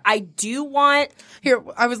sure. I do want Here,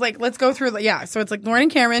 I was like, let's go through. Yeah, so it's like Lauren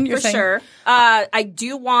and Cameron. You're for saying, sure. I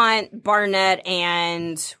do want Barnett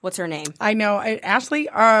and what's her name? I know, Ashley.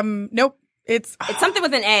 Nope. It's It's something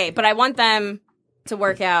with an A, but I want them to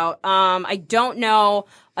work out. I don't know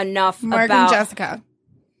enough Mark about and Jessica.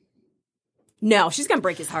 No, she's gonna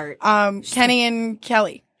break his heart. Kenny and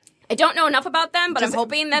Kelly. I don't know enough about them, but I'm Just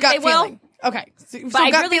hoping that gut they will. feeling. Okay, so But I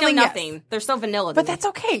gut really feeling, know yes. nothing. They're so vanilla. to But me. that's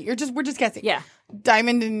okay. We're just guessing. Yeah.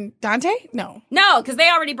 Diamond and Dante? No. No, because they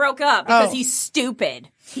already broke up because Oh. he's stupid.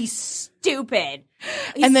 He's stupid.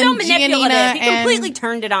 He's And then so manipulative. Giannina He completely and-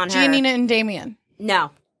 turned it on her. Giannina and Damien.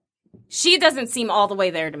 No. She doesn't seem all the way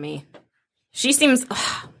there to me. She seems,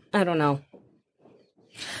 I don't know.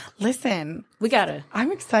 Listen, We gotta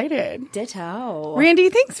I'm excited. ditto.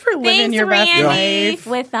 Randy, thanks for living Thanks, your best Randy, life.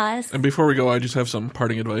 with us. And before we go, I just have some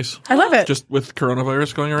parting advice. I love it. Just with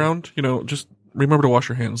coronavirus going around, just remember to wash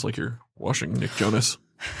your hands like you're washing Nick Jonas.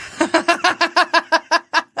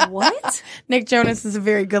 What? Nick Jonas is a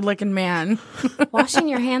very good-looking man. Washing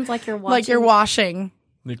your hands like you're watching. Like you're washing.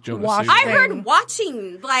 Nick Jonas. Wash- saved I the- heard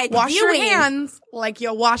watching, like Wash your viewing. hands like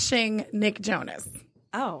you're washing Nick Jonas.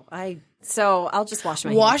 Oh, so I'll just wash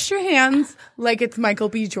my hands. Wash your hands like it's Michael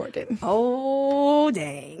B. Jordan. Oh,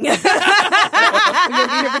 dang. You'll be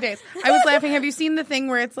here for days. I was laughing. Have you seen the thing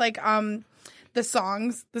where it's like the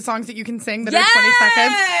songs that you can sing that are 20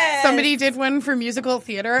 seconds? Yes! Somebody did one for musical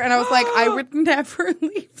theater, and I was like, I would never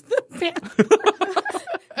leave the band.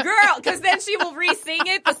 Girl, because then she will re-sing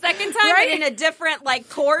it the second time, Right? but in a different, like,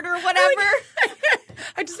 chord or whatever.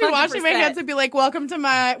 I just be washing my 100%. hands and be like, welcome to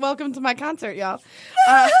my concert, y'all.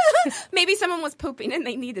 Maybe someone was pooping and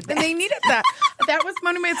they needed that. And they needed that. That was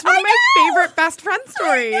one of my favorite best friend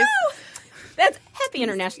stories. That's Happy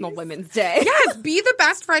International Women's Day. Yes, be the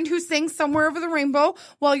best friend who sings Somewhere Over the Rainbow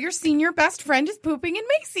while your senior best friend is pooping in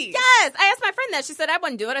Macy's. Yes, I asked my friend that. She said I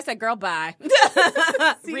wouldn't do it. I said, "Girl, bye."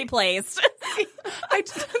 Replaced.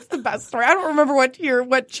 It's the best story. I don't remember what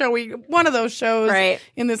show one of those shows Right.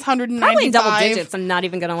 in this 195. Probably in double digits. I'm not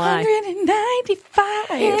even gonna lie.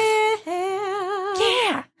 195.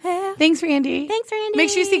 Yeah. Thanks, Randy. Thanks, Randy. Make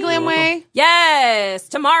sure you see Glamway Yes,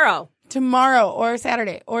 tomorrow, tomorrow or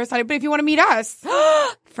Saturday or Sunday. But if you want to meet us,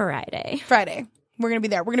 Friday. Friday, we're going to be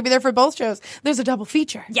there. We're going to be there for both shows. There's a double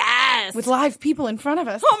feature Yes. with live people in front of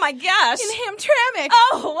us. Oh my gosh. In Hamtramck.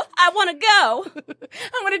 Oh, I want to go.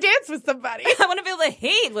 I want to dance with somebody. I want to feel the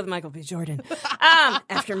heat with Michael B. Jordan.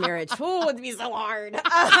 After marriage. Oh, it'd be so hard.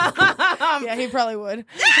 Yeah, he probably would.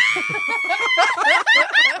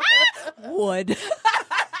 Would.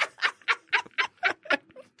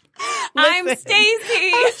 I'm Listen.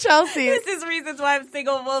 Stacy. Chelsea. This is Reasons Why I'm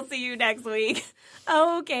Single. We'll see you next week.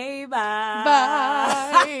 Okay, bye.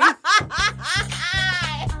 Bye.